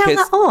 she found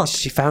that odd.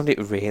 She found it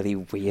really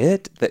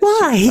weird.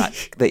 Why?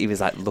 That he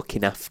was like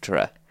looking after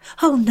her.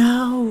 Oh,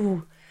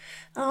 no.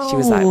 Oh. She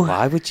was like,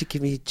 why would you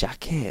give me a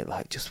jacket?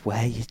 Like, just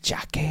wear your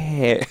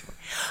jacket.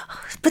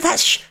 But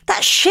that's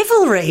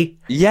chivalry.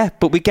 Yeah,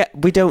 but we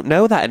don't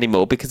know that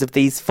anymore because of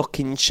these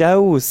fucking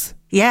shows.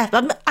 Yeah,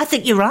 I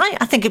think you're right.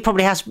 I think it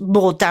probably has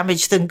more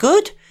damage than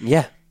good.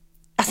 Yeah.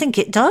 I think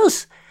it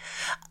does.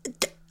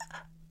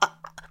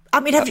 I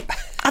mean, have you...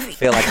 I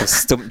feel like I've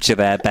stumped you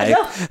there, babe.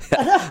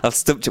 I know. I've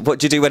stumped you. What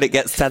do you do when it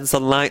gets tense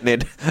on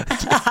lightning?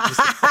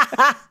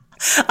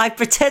 I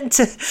pretend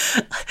to...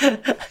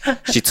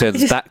 She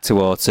turns back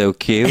to auto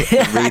cue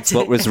and reads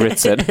what was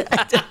written.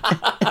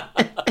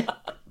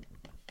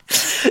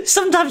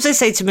 Sometimes they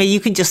say to me, you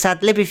can just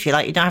ad lib if you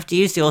like. You don't have to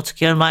use the auto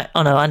cue. I'm like,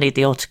 oh no, I need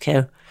the auto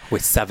cue. We're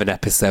 7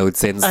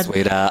 episodes in,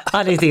 sweetheart.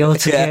 I need the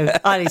auto cue.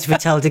 I need to be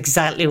told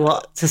exactly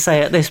what to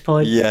say at this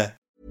point. Yeah.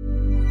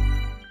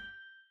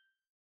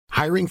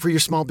 Hiring for your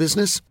small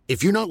business?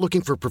 If you're not looking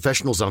for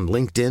professionals on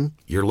LinkedIn,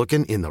 you're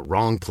looking in the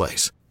wrong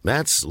place.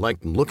 That's like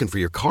looking for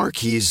your car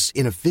keys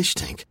in a fish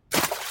tank.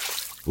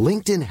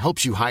 LinkedIn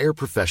helps you hire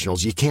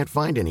professionals you can't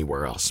find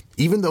anywhere else,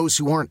 even those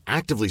who aren't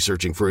actively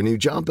searching for a new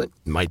job but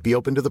might be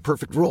open to the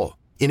perfect role.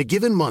 In a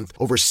given month,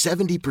 over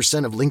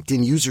 70% of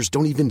LinkedIn users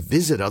don't even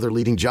visit other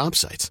leading job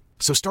sites.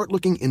 So start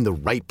looking in the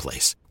right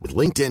place. With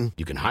LinkedIn,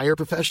 you can hire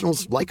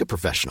professionals like a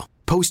professional.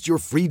 Post your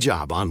free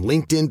job on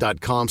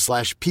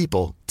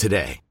linkedin.com/people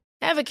today.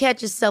 Ever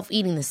catch yourself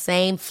eating the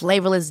same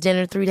flavorless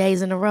dinner 3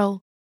 days in a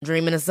row?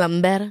 Dreaming of something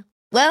better?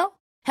 Well,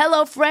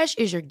 HelloFresh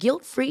is your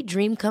guilt-free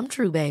dream come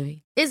true,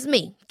 baby. It's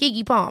me,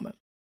 Keke Palmer.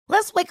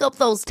 Let's wake up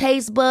those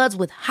taste buds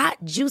with hot,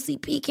 juicy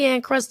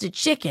pecan-crusted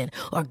chicken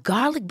or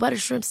garlic butter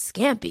shrimp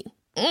scampi.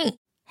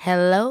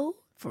 Hello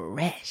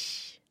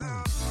Fresh.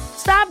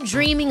 Stop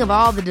dreaming of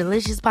all the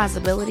delicious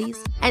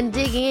possibilities and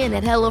dig in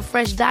at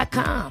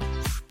HelloFresh.com.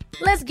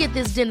 Let's get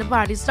this dinner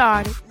party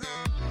started.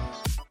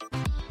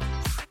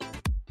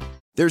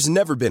 There's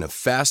never been a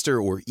faster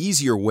or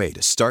easier way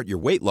to start your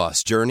weight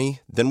loss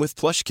journey than with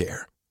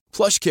PlushCare.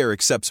 PlushCare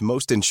accepts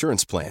most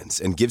insurance plans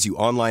and gives you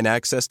online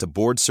access to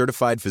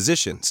board-certified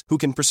physicians who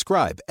can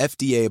prescribe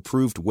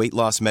FDA-approved weight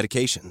loss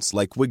medications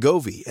like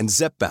Wegovy and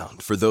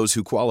Zepbound for those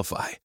who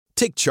qualify.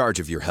 Take charge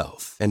of your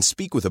health and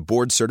speak with a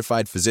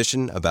board-certified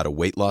physician about a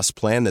weight loss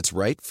plan that's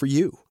right for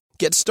you.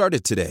 Get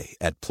started today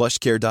at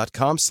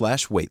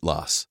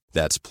plushcare.com/weight-loss.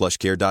 That's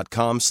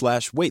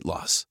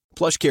plushcare.com/weight-loss.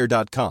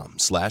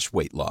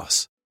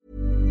 plushcare.com/weight-loss.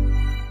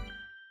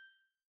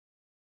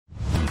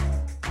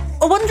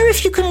 I wonder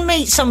if you can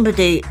meet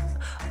somebody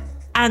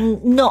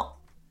and not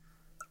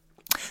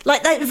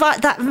like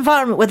that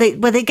environment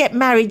where they get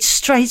married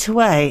straight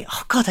away.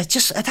 Oh God,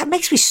 that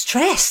makes me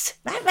stressed.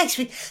 That makes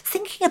me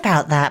thinking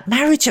about that.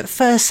 Marriage at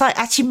first sight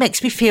actually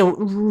makes me feel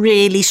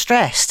really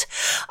stressed.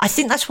 I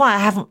think that's why I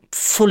haven't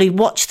fully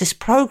watched this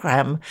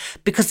program,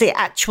 because the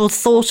actual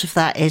thought of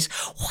that is,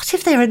 what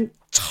if they're a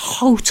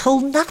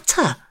total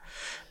nutter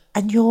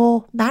and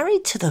you're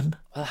married to them?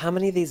 Well, how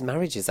many of these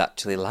marriages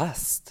actually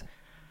last?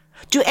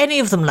 Do any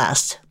of them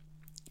last?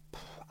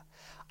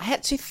 I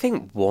actually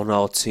think 1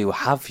 or 2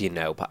 have,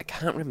 but I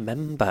can't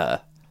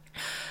remember.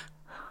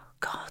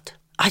 God.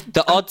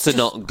 The odds are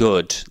not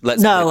good.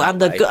 No, and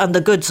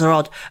the goods are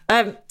odd.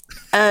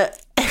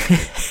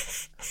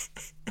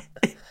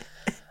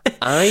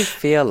 I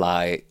feel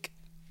like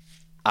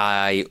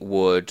I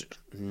would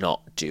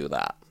not do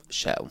that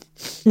show.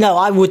 No,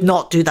 I would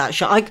not do that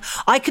show. I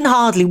can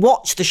hardly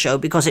watch the show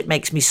because it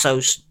makes me so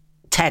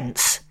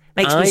tense.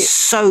 Makes me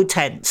so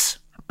tense.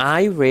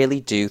 I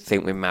really do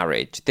think with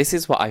marriage, this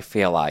is what I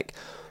feel like.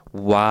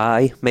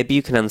 Why? Maybe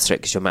you can answer it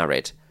because you're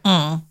married.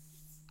 And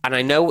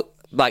I know,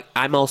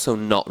 I'm also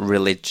not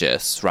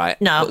religious, right?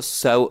 No.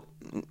 But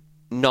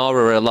nor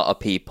are a lot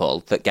of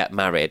people that get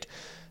married.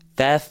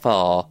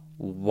 Therefore,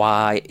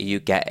 why are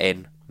you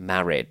getting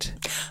married?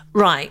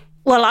 Right.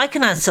 Well, I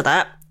can answer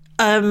that.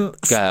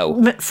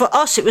 Go. For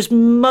us, it was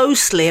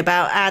mostly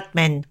about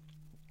admin.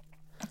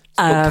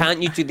 But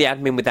can't you do the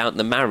admin without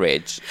the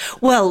marriage?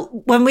 Well,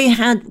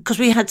 because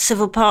we had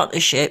civil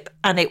partnership,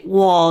 and it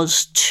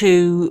was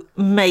to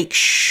make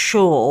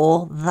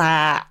sure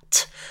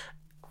that,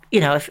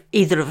 if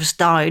either of us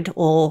died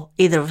or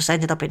either of us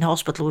ended up in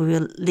hospital, we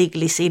were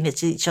legally seen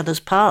as each other's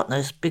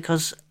partners,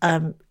 because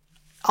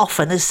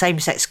often as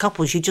same-sex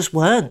couples, you just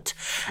weren't.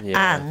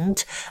 Yeah.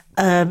 And,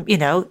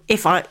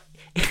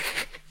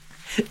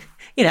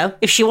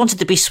 if she wanted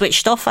to be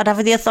switched off, I'd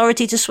have the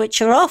authority to switch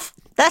her off.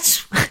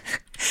 That's...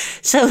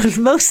 So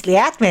mostly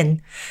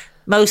admin.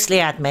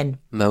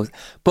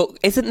 But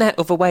isn't there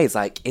other ways?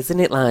 Like, isn't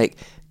it like...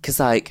 Because,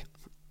 like,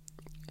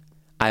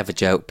 I have a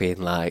joke being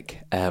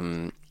like...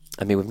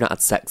 we've not had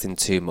sex in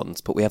 2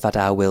 months, but we have had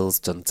our wills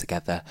done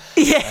together.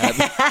 Yeah.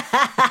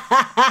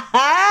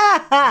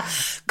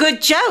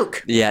 Good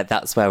joke. Yeah,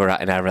 that's where we're at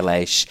in our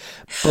relation.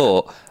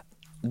 But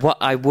what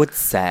I would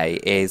say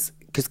is...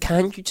 Because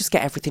can't you just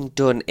get everything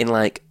done in,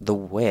 like, the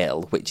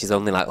will, which is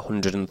only, like,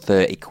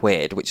 130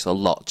 quid, which is a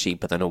lot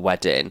cheaper than a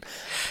wedding,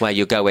 where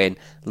you're going,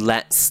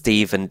 let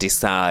Stephen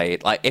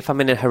decide. Like, if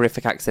I'm in a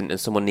horrific accident and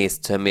someone needs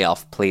to turn me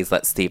off, please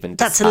let Stephen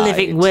decide. That's a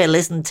living will,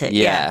 isn't it?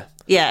 Yeah.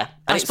 Yeah.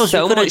 I And suppose it's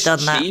so we could have much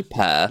done that.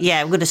 cheaper.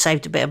 Yeah, we could have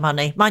saved a bit of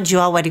money. Mind you,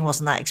 our wedding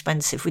wasn't that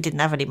expensive. We didn't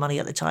have any money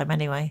at the time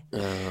anyway.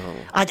 Oh.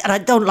 I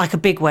don't like a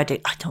big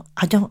wedding.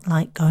 I don't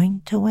like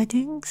going to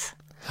weddings.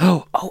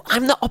 Oh,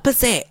 I'm the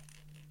opposite.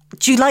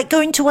 Do you like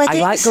going to weddings?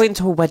 I like going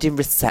to a wedding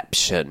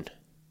reception.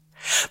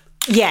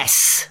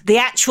 Yes, the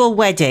actual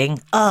wedding.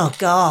 Oh,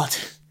 God.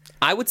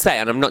 I would say,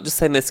 and I'm not just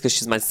saying this because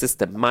she's my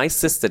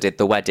sister did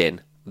the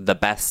wedding, the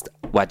best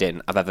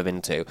wedding I've ever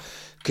been to.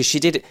 Because she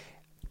did,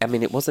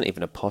 it wasn't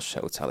even a posh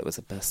hotel, it was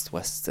a Best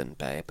Western,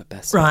 babe, a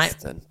Best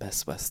Western.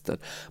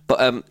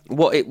 But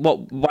why it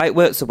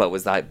worked so well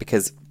was like,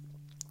 because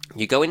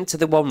you go into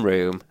the one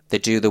room, they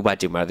do the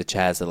wedding where the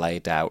chairs are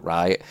laid out,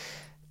 right?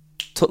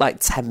 Took like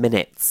 10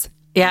 minutes.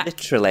 Yeah.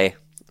 Literally.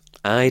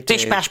 I do.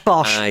 Bish, bash,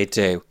 bosh. I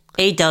do.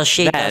 He does,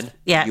 she Then does.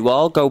 Yeah. you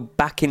all go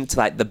back into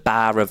like the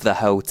bar of the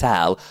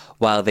hotel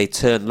while they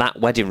turn that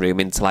wedding room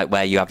into like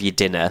where you have your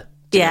dinner.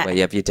 Where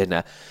you have your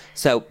dinner.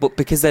 So, but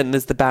because then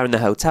there's the bar in the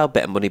hotel,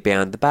 bit of money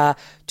behind the bar,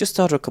 just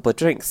order a couple of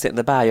drinks, sit in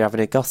the bar, you're having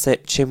a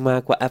gossip,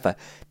 chinwag, whatever.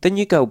 Then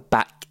you go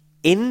back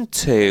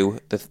into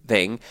the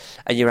thing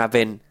and you're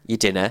having your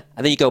dinner,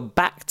 and then you go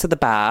back to the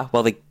bar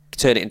while they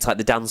turn it into like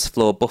the dance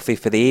floor buffet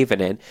for the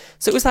evening.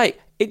 So it was like,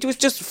 it was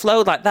just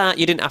flowed like that.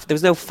 You didn't have, there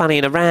was no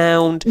fannying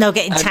around. No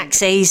getting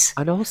taxis.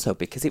 And also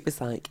because it was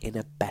like in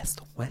a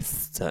Best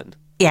Western.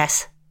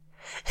 Yes.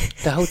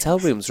 The hotel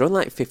rooms run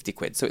like 50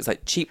 quid. So it's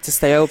like cheap to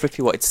stay over if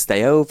you wanted to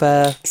stay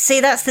over. See,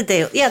 that's the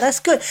deal. Yeah,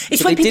 that's good. It's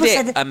So when they people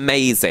did say it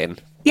amazing.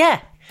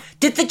 yeah.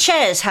 Did the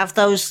chairs have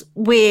those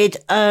weird,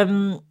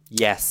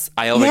 Yes.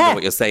 I already know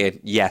what you're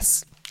saying.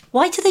 Yes.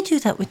 why do they do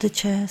that with the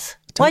chairs?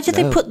 Why do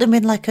know. they put them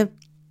in like a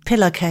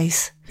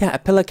pillowcase? Yeah, a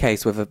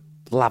pillowcase with a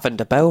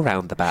lavender bow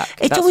round the back.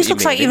 It That's always what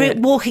looks you like mean, you're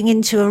innit? walking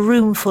into a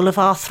room full of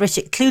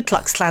arthritic Ku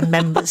Klux Klan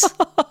members.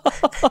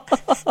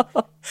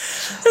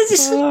 It's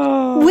just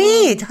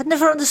weird. I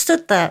never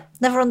understood that.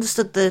 Never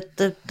understood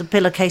the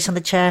pillowcase on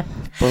the chair.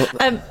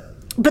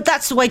 But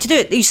that's the way to do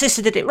it. Your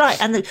sister did it right.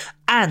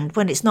 And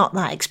when it's not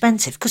that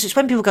expensive, because it's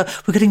when people go,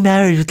 we're getting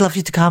married, we'd love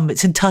you to come,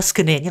 it's in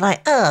Tuscany. And you're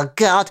like, oh,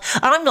 God.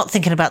 And I'm not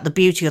thinking about the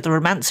beauty or the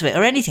romance of it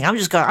or anything.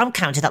 I'm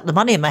counting up the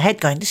money in my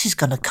head going, this is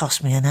going to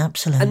cost me an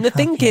absolute And the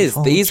thing fucking is,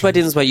 these fortune.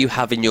 weddings where you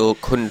have in your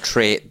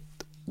country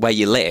where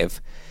you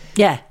live,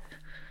 Yeah.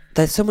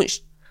 they're so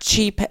much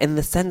cheaper in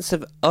the sense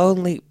of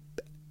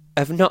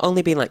not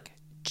only being like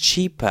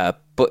cheaper,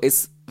 but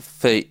it's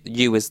for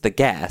you as the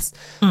guest,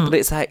 but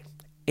it's like,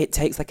 it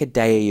takes like a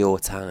day of your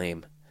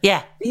time.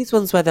 Yeah. These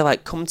ones where they're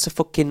like, come to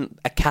fucking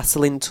a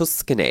castle in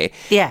Tuscany.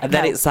 Yeah, And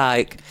then no. it's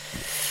like,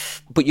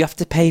 but you have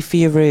to pay for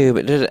your room.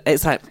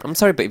 It's like, I'm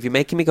sorry, but if you're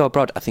making me go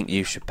abroad, I think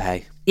you should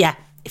pay. Yeah.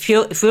 If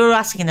we were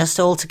asking us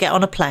all to get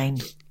on a plane,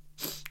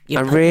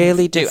 I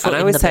really do. foot And I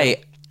in would the say,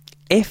 bill.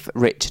 if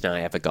Rich and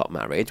I ever got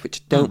married,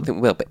 which I don't think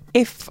we will, but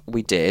if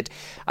we did,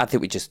 I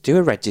think we'd just do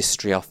a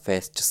registry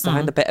office, just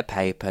sign a bit of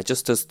paper,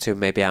 just us two,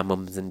 maybe our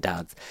mums and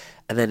dads.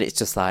 And then it's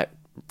just like,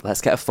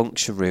 let's get a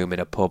function room in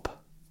a pub.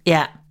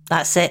 Yeah,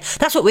 that's it.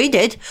 That's what we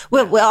did.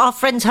 Our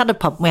friends had a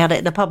pub. We had it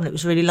in a pub, and it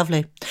was really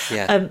lovely.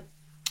 Yeah.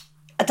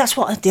 That's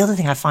what the other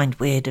thing I find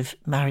weird of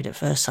Married at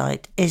First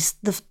Sight is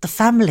the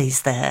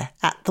families there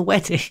at the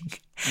wedding.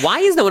 Why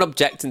is no one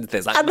objecting to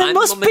this? Like, And my there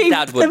must mum and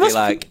dad would be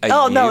like,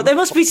 oh no, they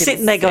must be fucking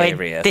sitting there going,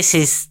 serious? "This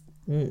is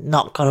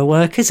not going to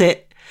work, is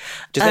it?"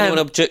 Does anyone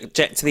object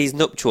to these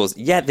nuptials?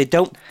 Yeah, they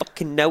don't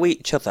fucking know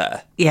each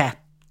other. Yeah,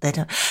 they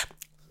don't.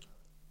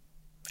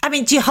 I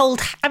mean, do you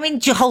hold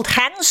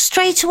hands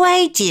straight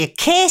away? Do you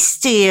kiss?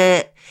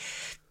 Do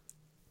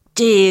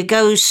you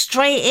go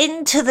straight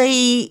into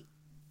the?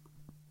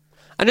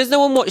 And does no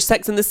one watch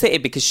Sex and the City?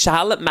 Because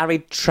Charlotte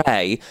married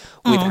Trey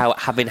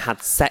without having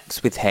had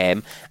sex with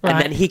him, and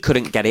Right. then he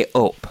couldn't get it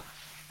up.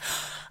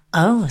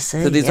 Oh, I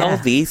see. So there's yeah. all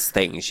these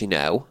things, you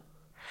know.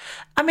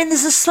 I mean,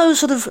 there's a slow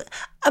sort of...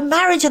 A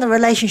marriage and a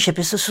relationship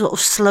is a sort of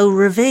slow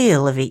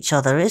reveal of each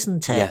other,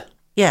 isn't it? Yeah.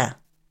 Yeah.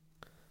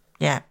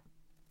 Yeah.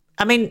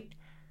 I mean,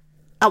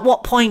 at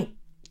what point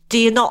do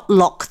you not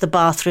lock the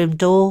bathroom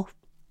door?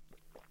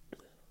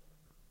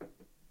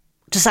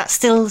 Does that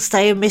still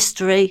stay a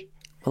mystery?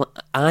 Well,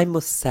 I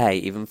must say,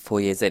 even 4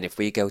 years in, if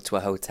we go to a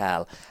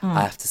hotel,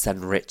 I have to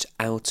send Rich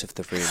out of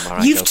the room.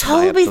 Where You've I go for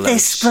told my me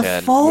this ablution.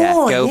 before, Yeah,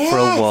 go for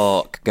yes. a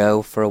walk.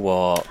 Go for a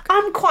walk.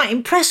 I'm quite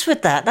impressed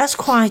with that. That's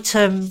quite...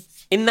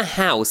 In the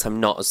house, I'm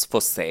not as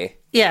fussy.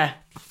 Yeah,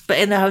 but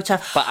in the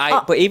hotel...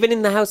 But even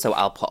in the house, so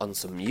I'll put on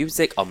some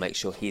music. I'll make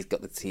sure he's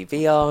got the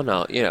TV on,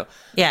 or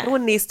Yeah. no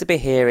one needs to be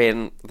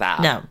hearing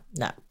that. No.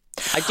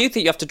 I do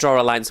think you have to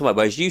draw a line somewhere.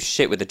 Whereas you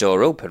shit with the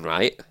door open,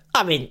 right?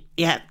 I mean,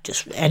 yeah,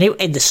 just anyway,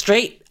 in the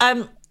street.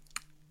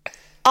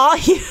 Are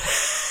you...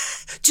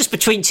 just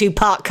between two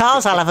parked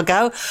cars, I'll have a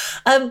go.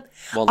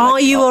 One Are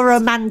leg you a cocked.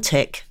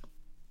 romantic?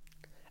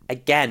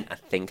 Again, I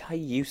think I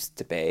used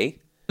to be.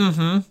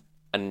 Mm-hmm.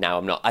 And now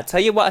I'm not. I tell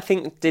you what I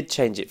think did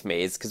change it for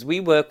me is because we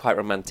were quite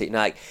romantic,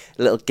 like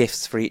little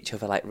gifts for each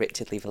other. Like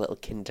Richard leave a little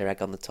Kinder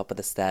Egg on the top of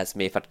the stairs for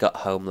me if I'd got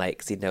home late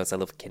because he knows I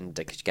love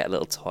Kinder because you get a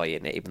little toy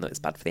in it even though it's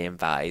bad for the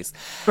envise.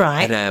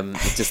 Right. And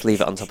just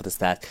leave it on top of the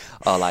stairs.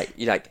 Or like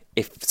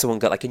if someone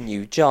got like a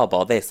new job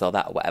or this or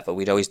that or whatever,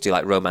 we'd always do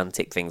like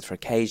romantic things for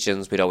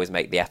occasions. We'd always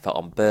make the effort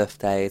on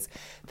birthdays.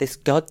 This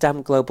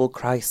goddamn global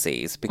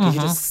crisis because you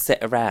just sit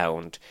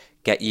around,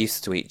 get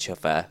used to each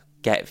other,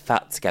 get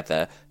fat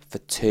together for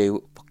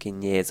 2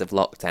 fucking years of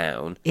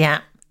lockdown.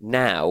 Yeah.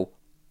 Now,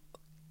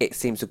 it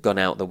seems to have gone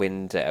out the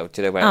window.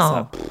 Do you know where it's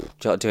like, do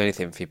you want to do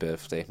anything for your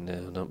birthday?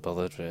 No, not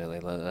bothered really.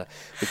 Like,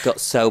 we've got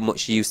so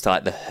much used to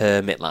like the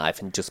hermit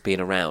life and just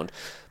being around.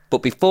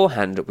 But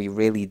beforehand, we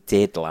really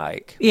did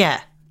like.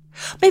 Yeah.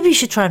 Maybe you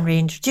should try and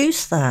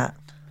reintroduce that.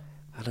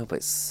 I know, but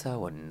it's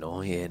so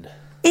annoying.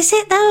 Is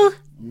it though?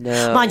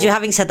 No. Mind you,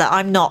 having said that,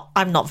 I'm not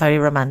very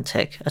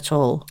romantic at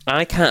all.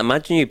 I can't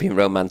imagine you being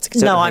romantic. I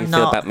don't No, know how I'm you feel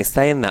not. about me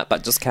saying that, but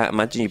I just can't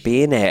imagine you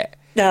being it.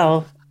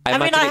 No. I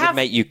imagine I it would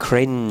make you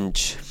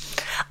cringe.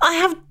 I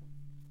have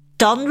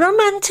done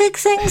romantic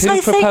things, Who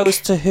I think.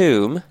 proposed to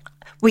whom?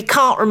 We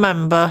can't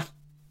remember.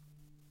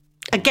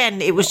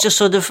 Again, it was just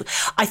sort of...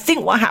 I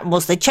think what happened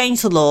was they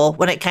changed the law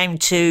when it came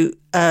to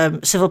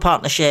civil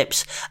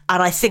partnerships,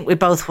 and I think we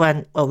both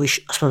went, well, I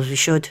suppose we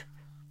should.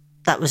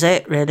 That was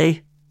it,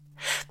 really.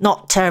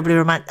 Not terribly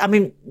romantic. I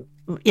mean,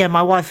 yeah,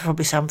 my wife would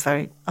probably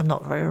say I'm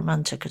not very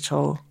romantic at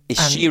all. Is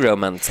she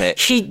romantic?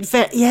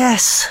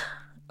 Yes.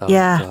 Oh,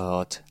 yeah.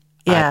 God.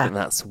 Yeah. I think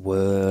that's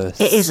worse.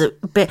 It is a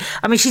bit...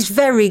 I mean, she's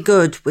very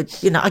good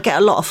with, I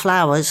get a lot of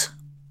flowers.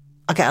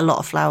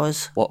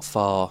 What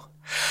for?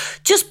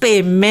 Just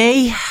being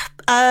me.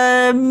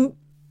 And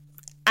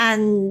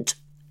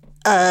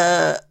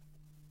as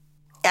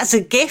a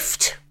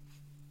gift.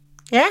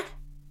 Yeah.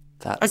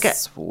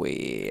 That's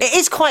sweet. It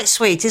is quite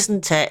sweet,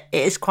 isn't it?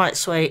 It is quite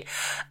sweet.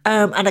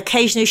 And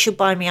occasionally she'll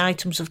buy me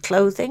items of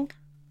clothing.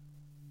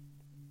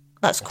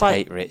 That's I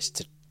hate Rich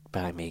to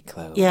buy me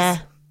clothes. Yeah.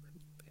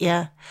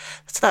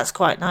 So that's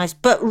quite nice.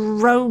 But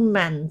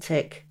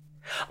romantic.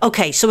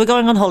 Okay, so we're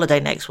going on holiday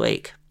next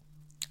week.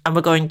 And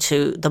we're going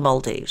to the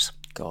Maldives.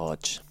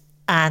 Gorge.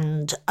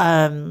 And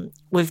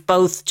we've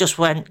both just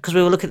went, because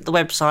we were looking at the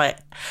website,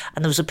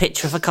 and there was a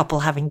picture of a couple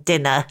having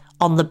dinner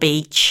on the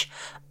beach.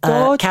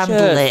 Gorgeous.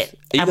 Candlelit,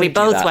 Are you and we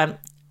gonna do both that? went,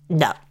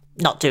 no,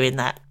 not doing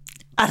that.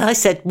 And I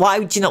said, why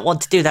would you not want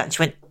to do that? And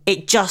she went,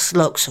 it just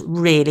looks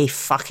really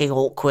fucking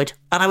awkward.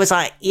 And I was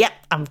like, yep,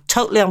 I'm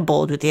totally on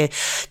board with you.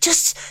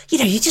 Just, you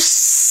just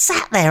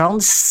sat there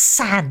on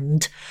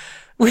sand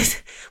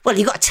with, well,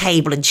 you've got a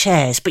table and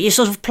chairs, but you're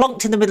sort of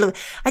plonked in the middle of,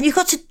 and you've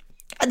got to,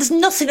 and there's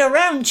nothing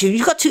around you.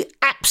 You've got to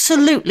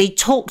absolutely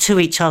talk to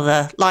each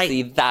other. Like,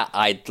 See, that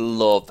I'd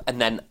love. And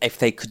then if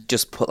they could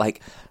just put like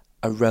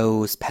a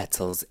rose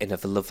petals in a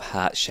love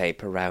heart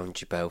shape around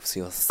you both,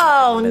 so you're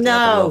sat in the middle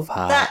of a no, love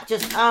heart. that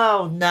just,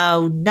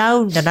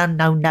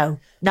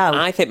 no.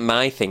 I think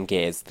my thing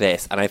is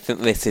this, and I think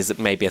this is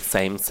maybe a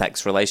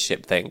same-sex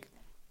relationship thing.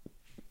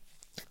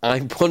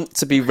 I want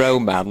to be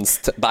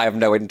romanced, but I have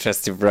no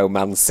interest in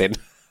romancing.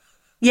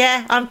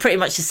 Yeah, I'm pretty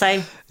much the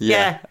same.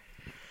 Yeah.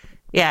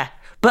 Yeah.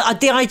 But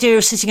the idea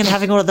of sitting and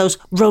having one of those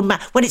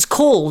when it's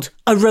called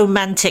a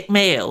romantic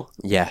meal,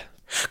 Yeah.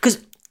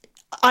 because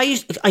I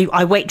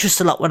waitressed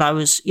a lot when I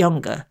was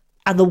younger,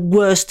 and the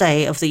worst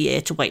day of the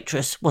year to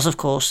waitress was, of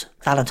course,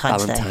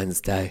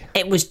 Valentine's Day.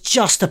 It was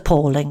just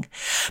appalling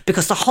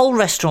because the whole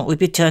restaurant would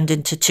be turned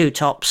into two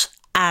tops,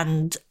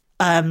 and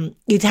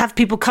you'd have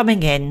people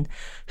coming in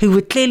who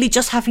were clearly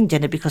just having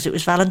dinner because it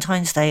was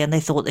Valentine's Day, and they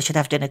thought they should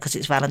have dinner because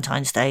it's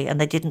Valentine's Day, and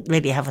they didn't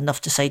really have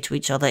enough to say to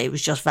each other. It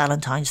was just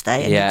Valentine's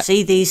Day, and Yeah. you'd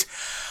see these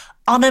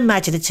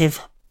unimaginative,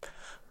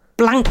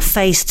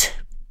 blank-faced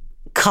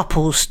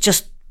couples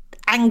just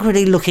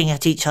angrily looking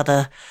at each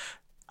other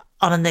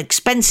on an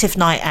expensive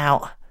night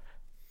out.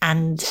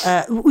 And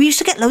we used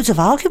to get loads of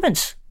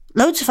arguments.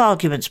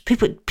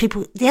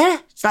 People, yeah,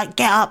 it's like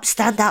get up,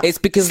 stand up. It's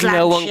because slap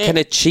no one shit. can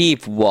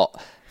achieve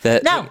what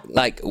No.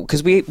 Like,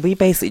 because we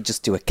basically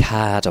just do a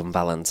card on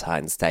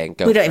Valentine's Day and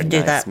go We don't for even a do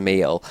nice that.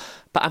 meal.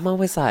 But I'm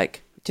always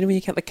like, do you know when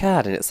you get the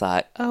card and it's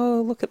like,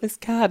 oh, look at this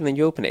card, and then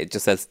you open it, it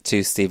just says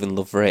to Stephen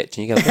Love Rich,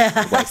 and you go, this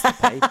is a waste of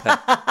paper.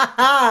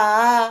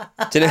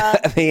 Do you know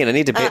what I mean? I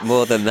need a bit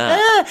more than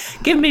that.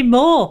 Give me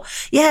more.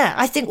 Yeah,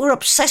 I think we're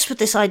obsessed with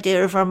this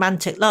idea of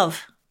romantic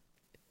love.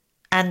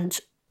 And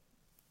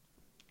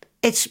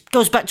it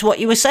goes back to what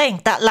you were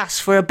saying. That lasts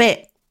for a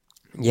bit,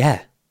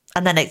 Yeah.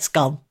 and then it's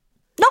gone.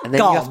 Not And then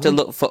gone. you have to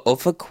look for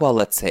other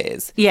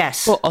qualities.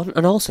 Yes. But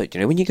and also, you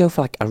know, when you go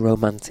for like a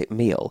romantic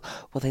meal,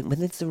 well, then when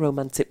there's a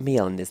romantic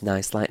meal and there's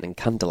nice lighting and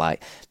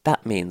candlelight,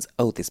 that means,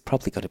 oh, there's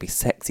probably got to be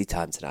sexy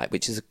time tonight,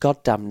 which is a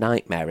goddamn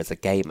nightmare as a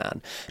gay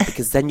man,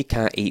 because then you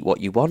can't eat what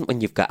you want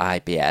when you've got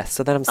IBS.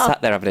 So then I'm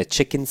sat there having a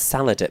chicken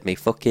salad at me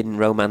fucking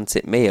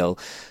romantic meal,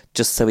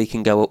 just so he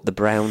can go up the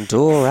brown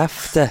door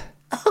after.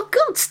 Oh,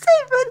 God,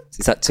 Stephen.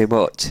 Is that too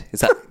much?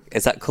 Is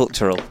that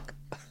cultural?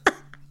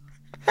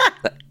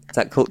 Is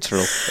that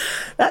cultural?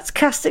 That's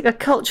casting a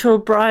cultural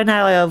Brian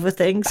eye over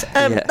things.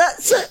 Yeah.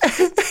 That's...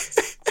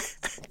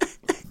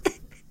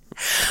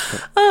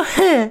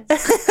 oh,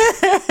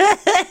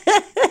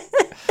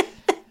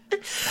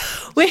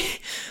 we...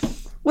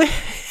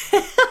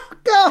 oh,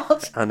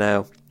 God. I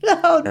know.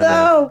 Oh,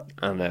 no.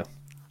 I know.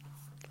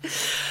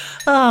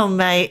 Oh,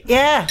 mate.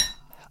 Yeah.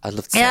 I'd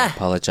love to say I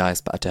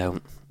apologise, but I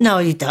don't. No,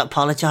 you don't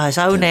apologise.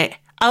 Own it.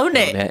 Own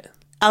it. Own it.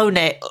 Own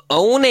it.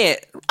 Own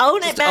it.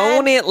 Own it, man.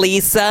 Own it,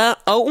 Lisa.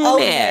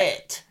 Own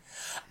it.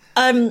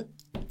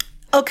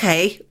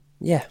 Okay.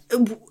 Yeah.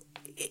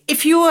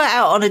 If you were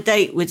out on a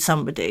date with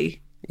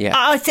somebody, Yeah.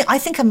 I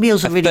think a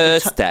meal's a really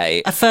good First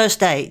date. A first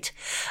date.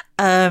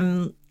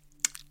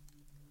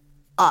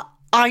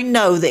 I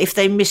know that if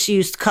they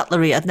misused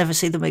cutlery, I'd never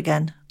see them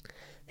again.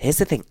 Here's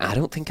the thing. I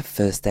don't think a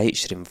first date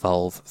should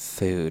involve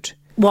food.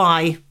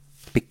 Why?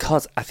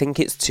 Because I think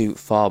it's too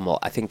formal.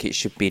 I think it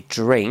should be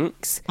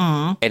drinks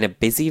in a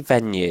busy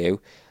venue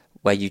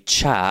where you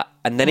chat,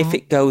 and then if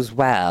it goes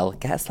well,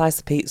 get a slice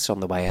of pizza on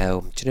the way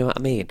home. Do you know what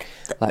I mean?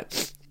 Like,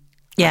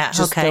 Yeah,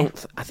 just okay.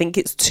 I think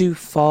it's too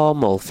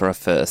formal for a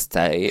first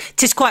date.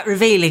 It is quite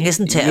revealing,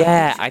 isn't it?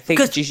 Yeah, I think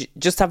 'Cause- you should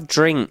just have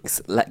drinks,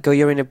 let go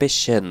your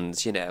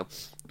inhibitions, you know.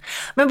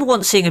 I remember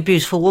once seeing a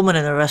beautiful woman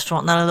in a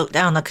restaurant, and then I looked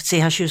down, I could see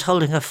how she was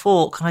holding her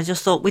fork, and I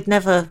just thought it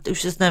would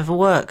just never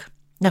work.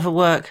 Never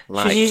work. She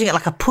Like- was using it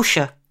like a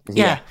pusher.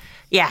 Yeah.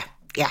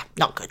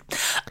 Not good.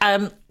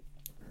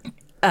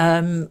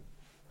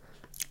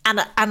 And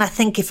I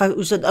think if I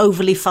was an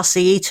overly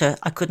fussy eater,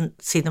 I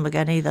couldn't see them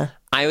again either.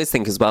 I always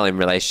think as well in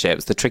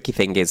relationships, the tricky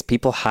thing is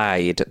people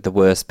hide the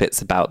worst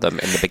bits about them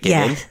in the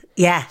beginning.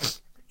 Yeah. So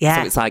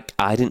it's like,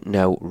 I didn't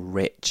know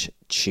Rich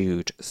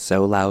chewed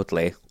so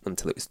loudly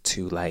until it was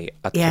too late.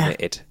 I Yeah.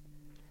 committed.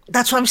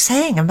 That's what I'm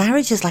saying. A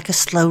marriage is like a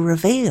slow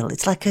reveal.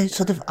 It's like a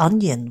sort of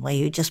onion where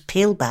you just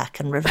peel back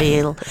and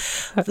reveal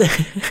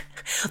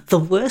the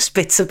worst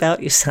bits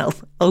about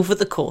yourself over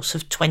the course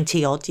of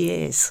 20 odd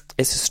years.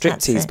 It's a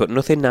That's striptease, it. but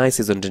nothing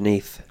nice is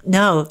underneath.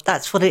 No,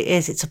 that's what it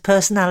is. It's a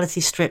personality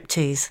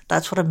striptease.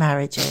 That's what a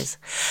marriage is.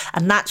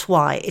 And that's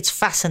why it's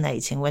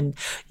fascinating when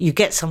you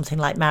get something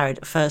like Married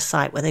at First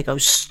Sight, where they go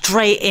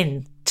straight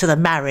in to the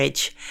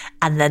marriage,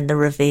 and then the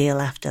reveal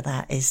after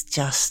that is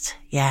just,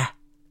 No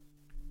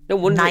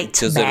wonder Nightmare. it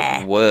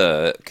doesn't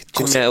work.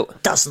 Do you know?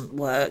 It doesn't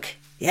work.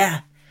 Yeah.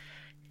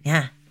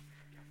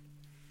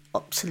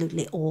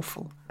 Absolutely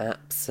awful.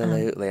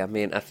 Absolutely. I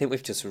mean, I think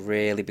we've just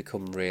really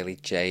become really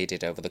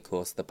jaded over the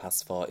course of the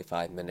past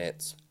 45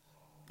 minutes.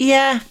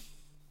 Yeah,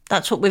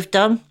 that's what we've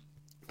done.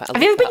 But I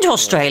Have you love ever been that to word.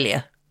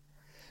 Australia?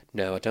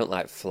 No, I don't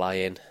like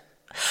flying.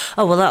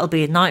 Oh, well, that'll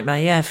be a nightmare,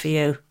 yeah, for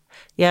you.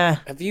 Yeah.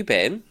 Have you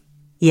been?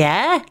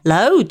 Yeah,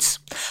 loads.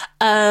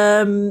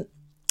 Have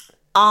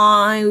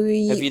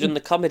you done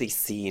the comedy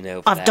scene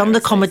over there? I've done the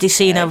as they comedy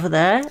scene say? over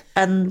there,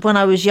 and when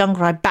I was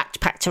younger, I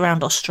backpacked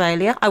around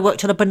Australia. I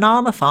worked on a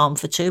banana farm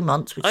for 2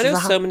 months. Which I is know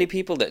a so many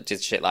people that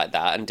did shit like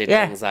that and did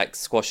Yeah. things like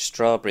squash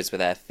strawberries with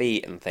their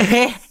feet and things.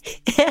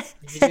 Did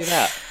you do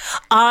that?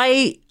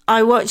 I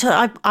worked.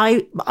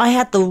 I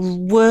had the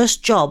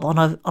worst job on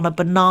a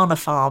banana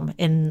farm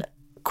in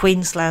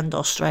Queensland,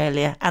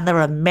 Australia, and there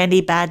are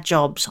many bad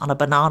jobs on a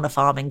banana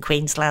farm in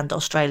Queensland,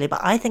 Australia, but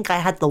I think I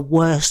had the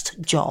worst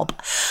job.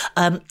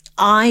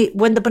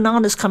 When the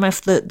bananas come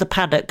off the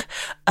paddock,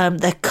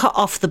 they're cut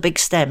off the big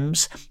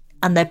stems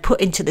and they're put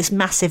into this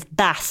massive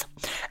bath.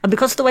 And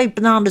because of the way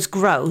bananas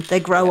grow, they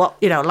grow up,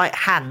 like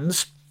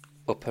hands,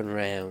 Up and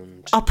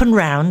round. up and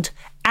round.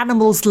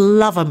 Animals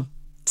love them,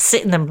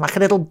 sit in them like a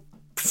little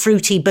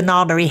fruity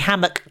banana-y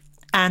hammock,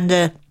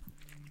 and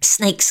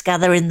snakes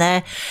gather in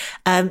there.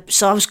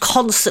 So I was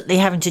constantly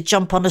having to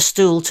jump on a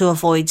stool to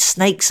avoid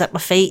snakes at my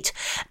feet.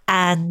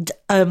 And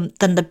then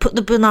they put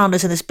the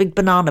bananas in this big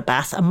banana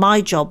bath, and my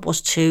job was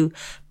to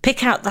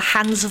pick out the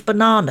hands of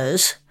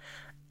bananas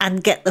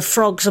and get the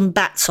frogs and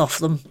bats off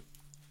them.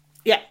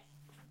 Yeah,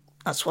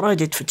 that's what I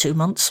did for 2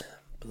 months.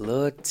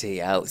 Bloody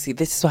hell. See,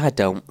 this is why I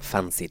don't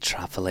fancy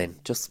travelling.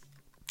 Just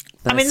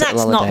I mean, Nice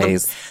little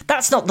holidays.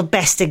 that's not the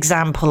best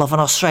example of an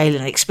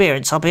Australian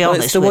experience, I'll be Well,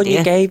 honest it's the with one you.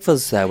 you gave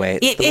us, though.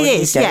 It's the one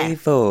you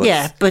gave us.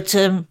 Yeah, but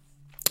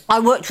I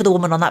worked with a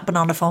woman on that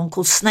banana farm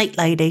called Snake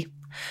Lady.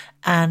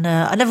 And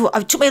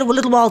it took me a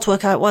little while to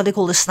work out why they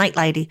called her Snake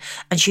Lady.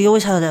 And she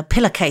always had a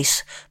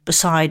pillowcase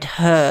beside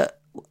her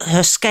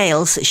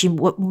scales that she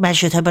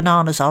measured her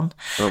bananas on.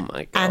 Oh,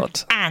 my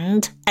God.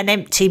 And an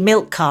empty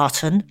milk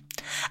carton.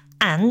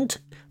 And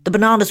the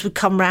bananas would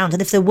come round,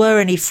 and if there were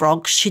any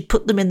frogs, she'd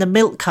put them in the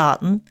milk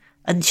carton,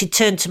 and she'd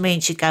turn to me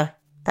and she'd go,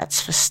 "That's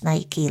for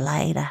Snakey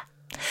later."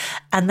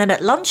 And then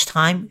at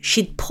lunchtime,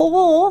 she'd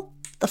pour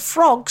the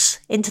frogs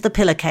into the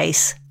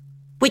pillowcase,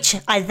 which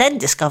I then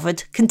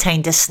discovered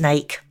contained a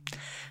snake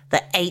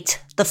that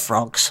ate the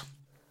frogs.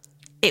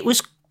 It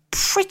was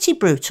pretty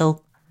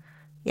brutal.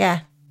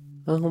 Yeah.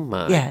 Oh,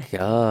 my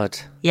God.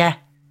 Yeah.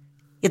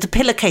 The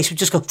pillowcase would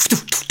just go...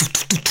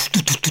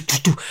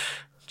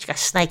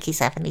 Snakey's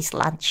having his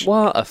lunch.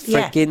 What a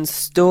frigging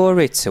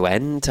story to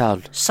end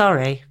on.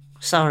 Sorry.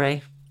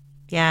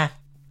 Yeah.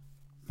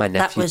 My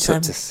nephew was,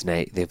 touched a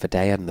snake the other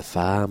day on the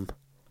farm.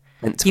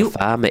 Went to a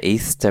farm at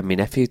Easter. My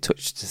nephew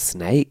touched a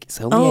snake. It's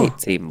only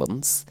 18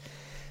 months.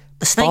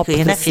 The snake Bob for your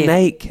the nephew?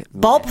 Snake.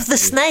 Bob the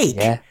Snake?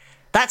 Yeah.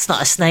 That's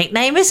not a snake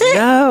name, is it?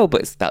 No,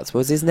 but that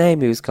was his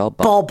name. He was called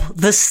Bob. Bob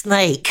the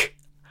Snake.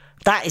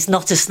 That is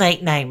not a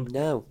snake name.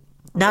 No.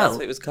 No. That's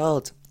what it was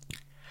called.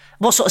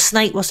 What sort of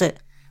snake was it?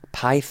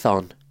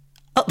 Python.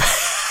 Oh.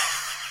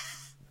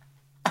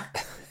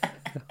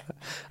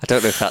 I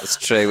don't know if that's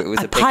true. It was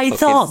a big python?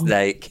 fucking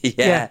snake.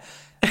 Yeah.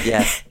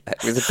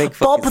 It was a big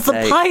Bob fucking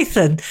the snake.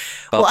 Python.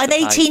 Bob Well, an the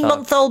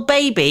 18-month-old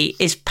baby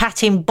is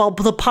patting Bob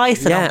the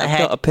Python on the I've head.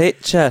 got a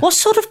picture. What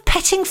sort of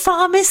petting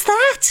farm is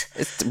that?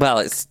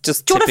 It's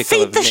just Do you wanna typical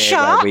feed of the near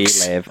where we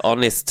sharks? live.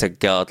 Honest to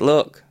God.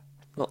 Look.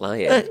 Not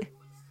lying.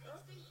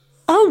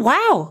 Oh,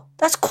 wow.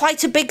 That's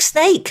quite a big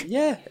snake.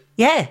 Yeah.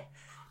 Yeah.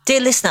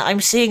 Dear listener,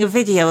 I'm seeing a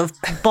video of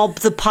Bob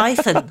the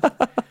Python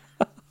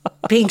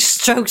being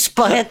stroked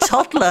by a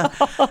toddler.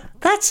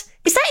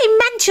 Is that in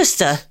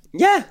Manchester?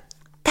 Yeah.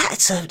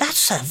 That's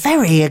a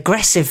very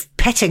aggressive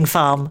petting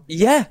farm.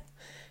 Yeah.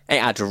 It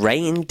had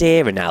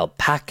reindeer and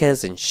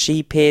alpacas and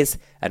sheepies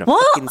and a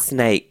What? fucking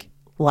snake.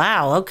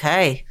 Wow,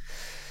 okay.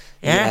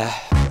 Yeah.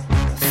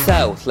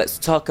 So, let's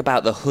talk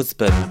about the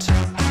husband.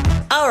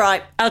 All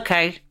right,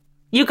 okay.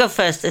 You go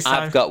first this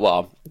time. I've got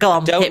one. Go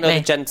on, Don't hit know me.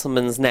 the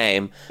gentleman's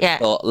name. Yeah.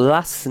 But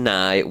last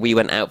night we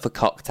went out for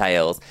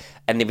cocktails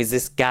and there was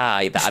this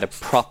guy that had a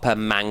proper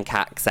Manc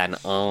accent.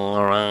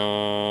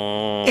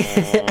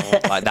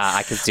 Like that.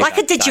 I could do Like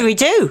that. a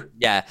didgeridoo.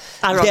 Yeah.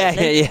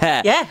 Ironically.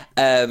 Yeah.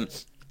 Yeah.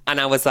 And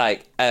I was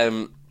like,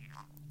 and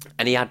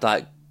he had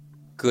like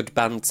good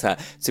banter.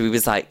 So he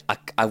was like,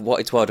 I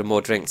wanted to order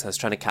more drinks. I was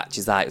trying to catch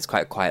his eye. It was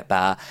quite a quiet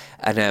bar.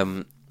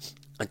 And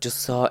I just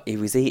saw he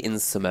was eating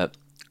something.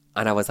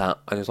 And I was like,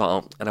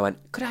 oh, and I went,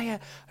 could I? And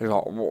I was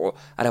like, whoa.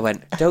 And I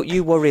went, don't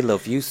you worry,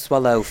 love, you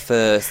swallow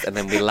first. And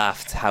then we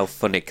laughed, how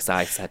funny, because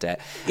I said it.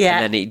 Yeah.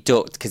 And then he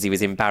ducked because he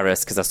was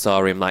embarrassed because I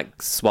saw him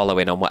like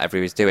swallowing on whatever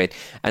he was doing.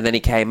 And then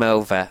he came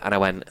over and I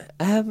went,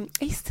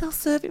 he's still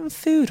serving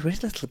food. We're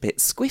a little bit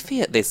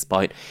squiffy at this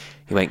point.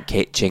 He went,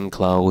 kitchen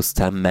closed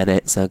 10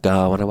 minutes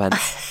ago. And I went,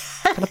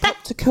 can I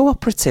pop to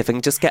Cooperative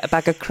and just get a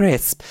bag of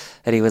crisp?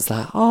 And he was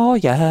like, oh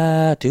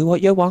yeah, do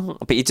what you want.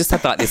 But he just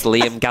had like this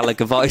Liam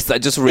Gallagher voice that I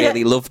just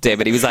really loved him.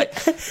 And he was like,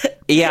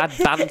 he had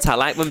banter,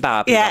 like when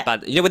Barbie had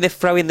banter. You know when they're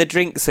throwing the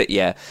drinks at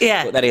you?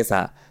 Yeah. But then he's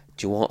like,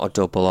 do you want a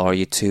double or are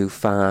you too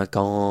far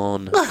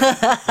gone? Give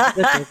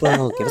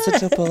us a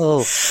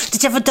double.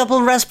 Did you have a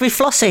double raspberry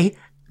flossy?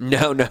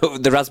 No,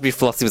 the raspberry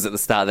flossy was at the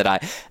start of the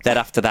night. Then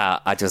after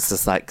that, I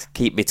just like,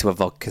 keep me to a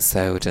vodka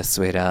soda,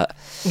 sweetheart.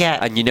 Yeah.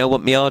 And you know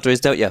what my order is,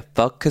 don't you?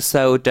 Vodka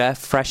soda,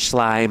 fresh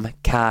lime,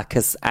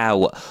 carcass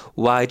out.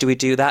 Why do we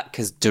do that?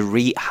 Because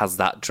Dorit has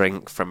that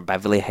drink from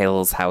Beverly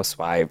Hills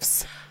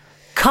Housewives.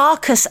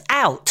 Carcass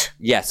out.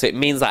 Yeah, so it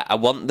means like, I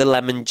want the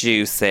lemon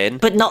juice in.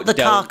 But not the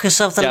don't- carcass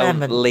of the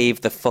lemon. Don't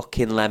leave the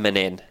fucking lemon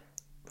in.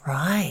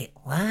 Right,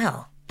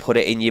 wow. Put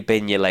it in your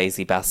bin, you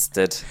lazy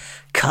bastard.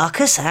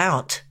 Carcass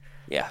out.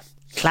 Yeah.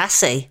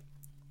 Classy.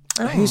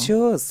 Who's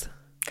yours?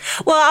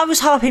 Well, I was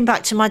harping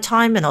back to my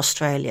time in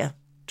Australia,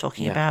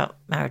 talking about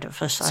Married at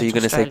First Sight. So you're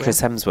going to say Australia.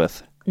 Chris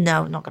Hemsworth?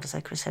 No, not going to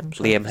say Chris Hemsworth.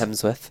 Liam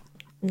Hemsworth?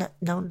 No,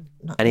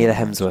 not Any of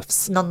the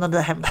Hemsworths? None of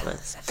the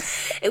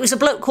Hemsworths. It was a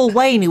bloke called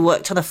Wayne who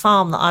worked on a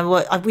farm that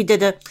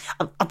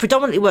I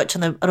predominantly worked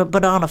on a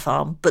banana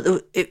farm, but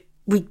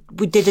we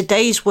did a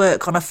day's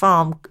work on a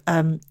farm,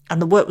 and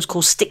the work was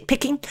called stick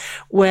picking,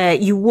 where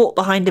you walk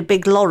behind a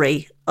big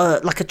lorry,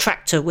 like a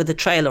tractor with a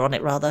trailer on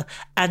it rather,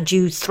 and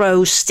you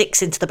throw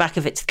sticks into the back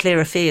of it to clear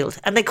a field.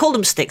 And they call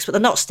them sticks, but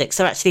they're not sticks;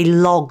 they're actually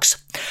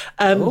logs.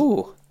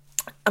 Ooh.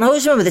 And I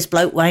always remember this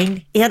bloke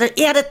Wayne. He had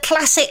a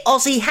classic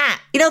Aussie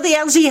hat. You know the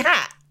Aussie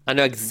hat. I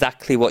know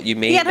exactly what you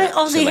mean. He had an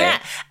Aussie actually.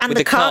 hat and With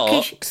the khaki.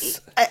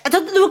 corks. I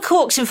don't think there were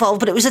corks involved,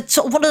 but it was a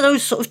sort of one of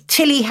those sort of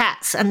tilly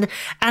hats and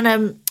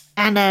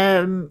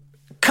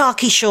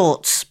khaki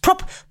shorts.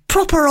 Proper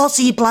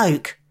Aussie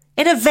bloke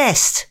in a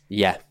vest.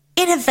 Yeah.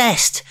 In a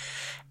vest.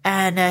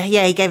 And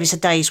he gave us a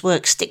day's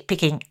work stick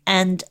picking.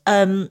 And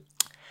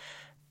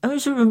I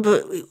always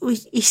remember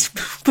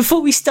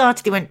before we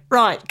started, he went,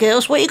 right,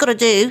 girls, what you got to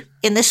do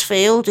in this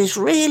field is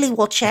really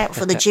watch out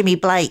for the Jimmy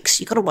Blakes.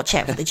 You've got to watch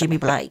out for the Jimmy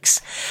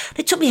Blakes. And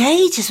it took me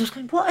ages. I was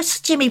going, what is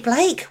a Jimmy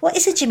Blake? What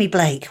is a Jimmy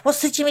Blake?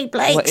 What's the Jimmy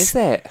Blakes? What is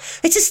it?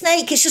 It's a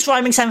snake. It's just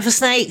rhyming sound for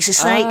snakes. It's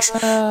snakes.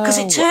 Because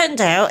it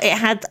turned out it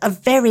had a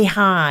very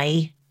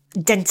high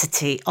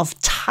density of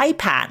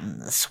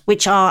taipans,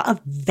 which are a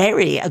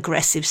very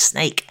aggressive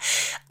snake.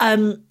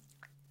 And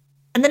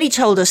then he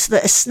told us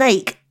that a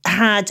snake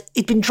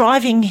he'd been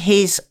driving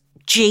his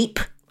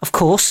Jeep, of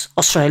course,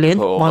 Australian,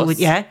 why would,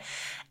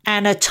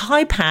 and a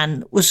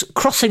taipan was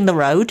crossing the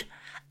road,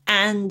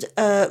 and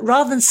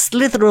rather than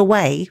slither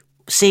away,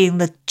 seeing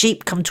the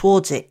Jeep come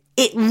towards it,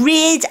 it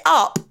reared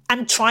up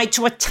and tried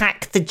to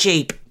attack the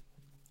Jeep.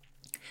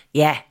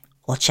 Yeah,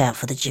 watch out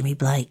for the Jimmy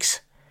Blakes.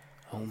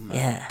 Oh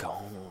my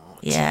God.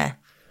 Yeah.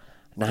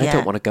 Now I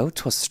don't want to go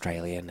to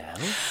Australia now.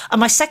 And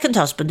my second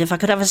husband, if I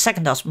could have a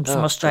second husband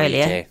from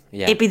Australia,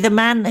 yeah. it'd be the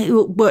man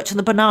who worked on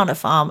the banana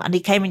farm, and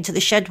he came into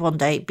the shed one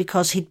day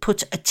because he'd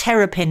put a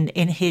terrapin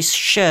in his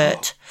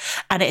shirt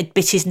and it had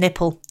bit his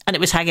nipple and it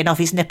was hanging off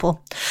his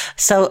nipple.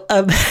 So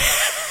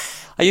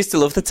I used to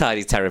love the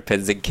tiny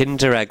terrapins in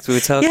Kinder Eggs. We were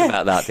talking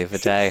about that the other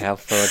day. How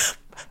fun.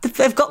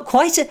 They've got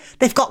quite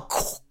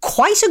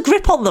a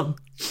grip on them.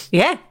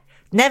 Yeah.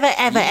 Never,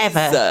 ever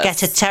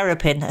get a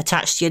terrapin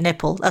attached to your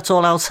nipple. That's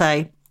all I'll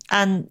say.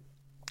 And,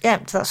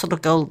 it's that sort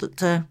of goal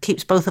that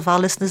keeps both of our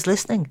listeners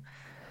listening.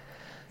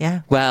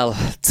 Yeah. Well,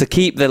 to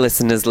keep the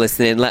listeners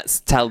listening,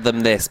 let's tell them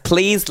this.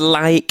 Please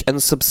like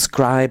and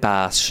subscribe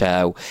our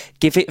show.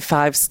 Give it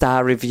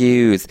 5-star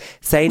reviews.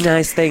 Say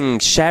nice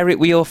things. Share it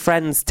with your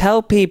friends.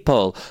 Tell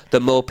people. The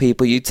more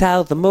people you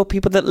tell, the more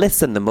people that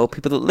listen. The more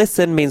people that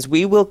listen means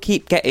we will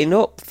keep getting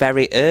up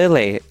very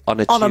early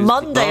on a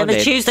Monday and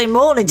a Tuesday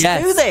morning to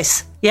do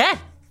this. Yeah.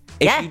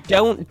 If you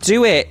don't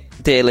do it,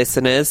 dear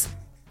listeners,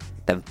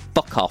 then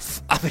fuck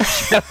off.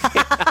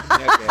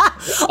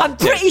 I'm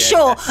pretty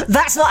sure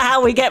that's not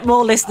how we get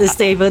more listeners,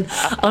 Stephen.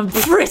 I'm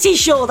pretty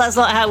sure that's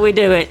not how we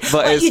do it.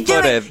 But it's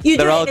funny.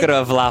 They're all going to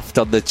have laughed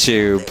on the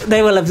tube.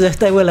 They will have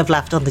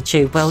laughed on the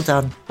tube. Well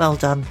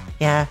done.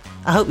 Yeah.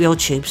 I hope your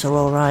tubes are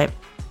all right.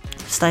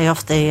 Stay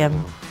off the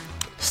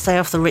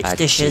rich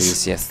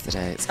dishes.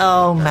 Yesterday.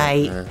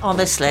 Mate.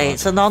 Honestly,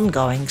 it's an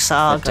ongoing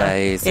saga.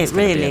 It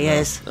really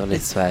is. On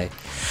its way.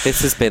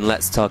 This has been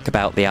Let's Talk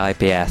About the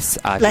IBS.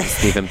 I've been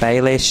Stephen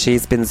Bailey.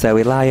 She's been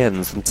Zoe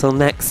Lyons. Until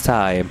next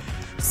time.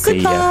 See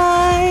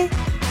ya.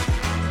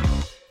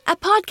 A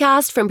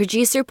podcast from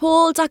producer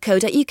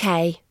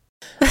Paul.co.uk.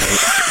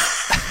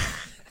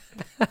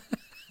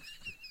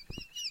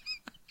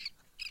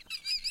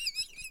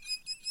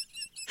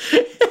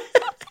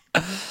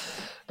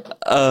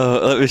 Oh,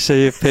 let me show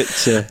you a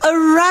picture. A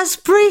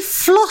raspberry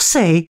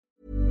flossy.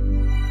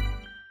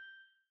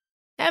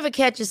 Ever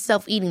catch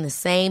yourself eating the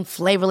same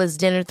flavorless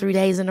dinner 3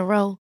 days in a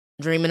row?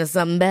 Dreaming of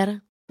something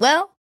better?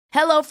 Well,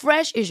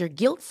 HelloFresh is your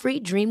guilt-free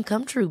dream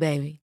come true,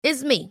 baby.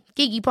 It's me,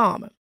 Keke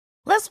Palmer.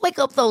 Let's wake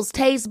up those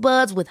taste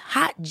buds with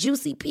hot,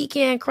 juicy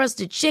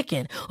pecan-crusted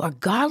chicken or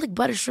garlic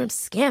butter shrimp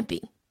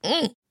scampi.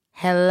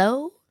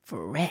 Hello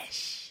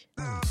Fresh.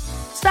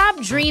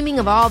 Stop dreaming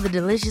of all the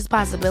delicious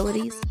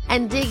possibilities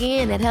and dig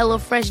in at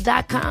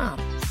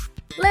HelloFresh.com.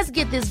 Let's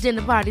get this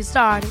dinner party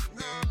started.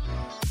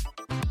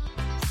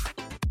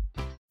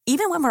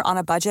 Even when we're on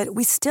a budget,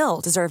 we still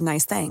deserve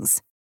nice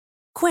things.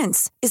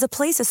 Quince is a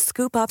place to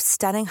scoop up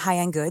stunning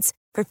high-end goods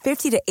for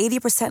 50 to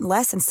 80%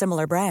 less than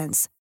similar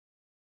brands.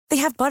 They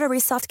have buttery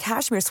soft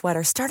cashmere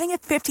sweaters starting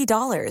at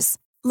 $50,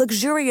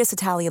 luxurious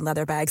Italian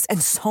leather bags,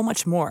 and so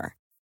much more.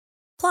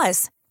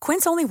 Plus,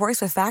 Quince only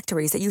works with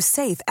factories that use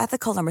safe,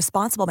 ethical, and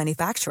responsible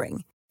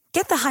manufacturing.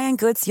 Get the high-end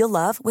goods you'll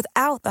love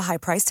without the high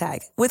price tag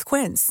with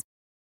Quince.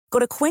 Go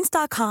to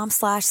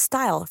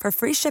quince.com/style for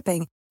free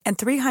shipping and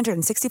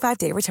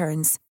 365-day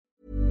returns.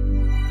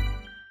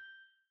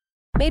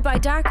 Made by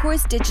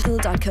darkhorse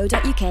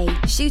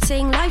Digital.co.uk.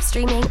 Shooting, live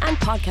streaming, and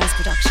podcast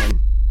production.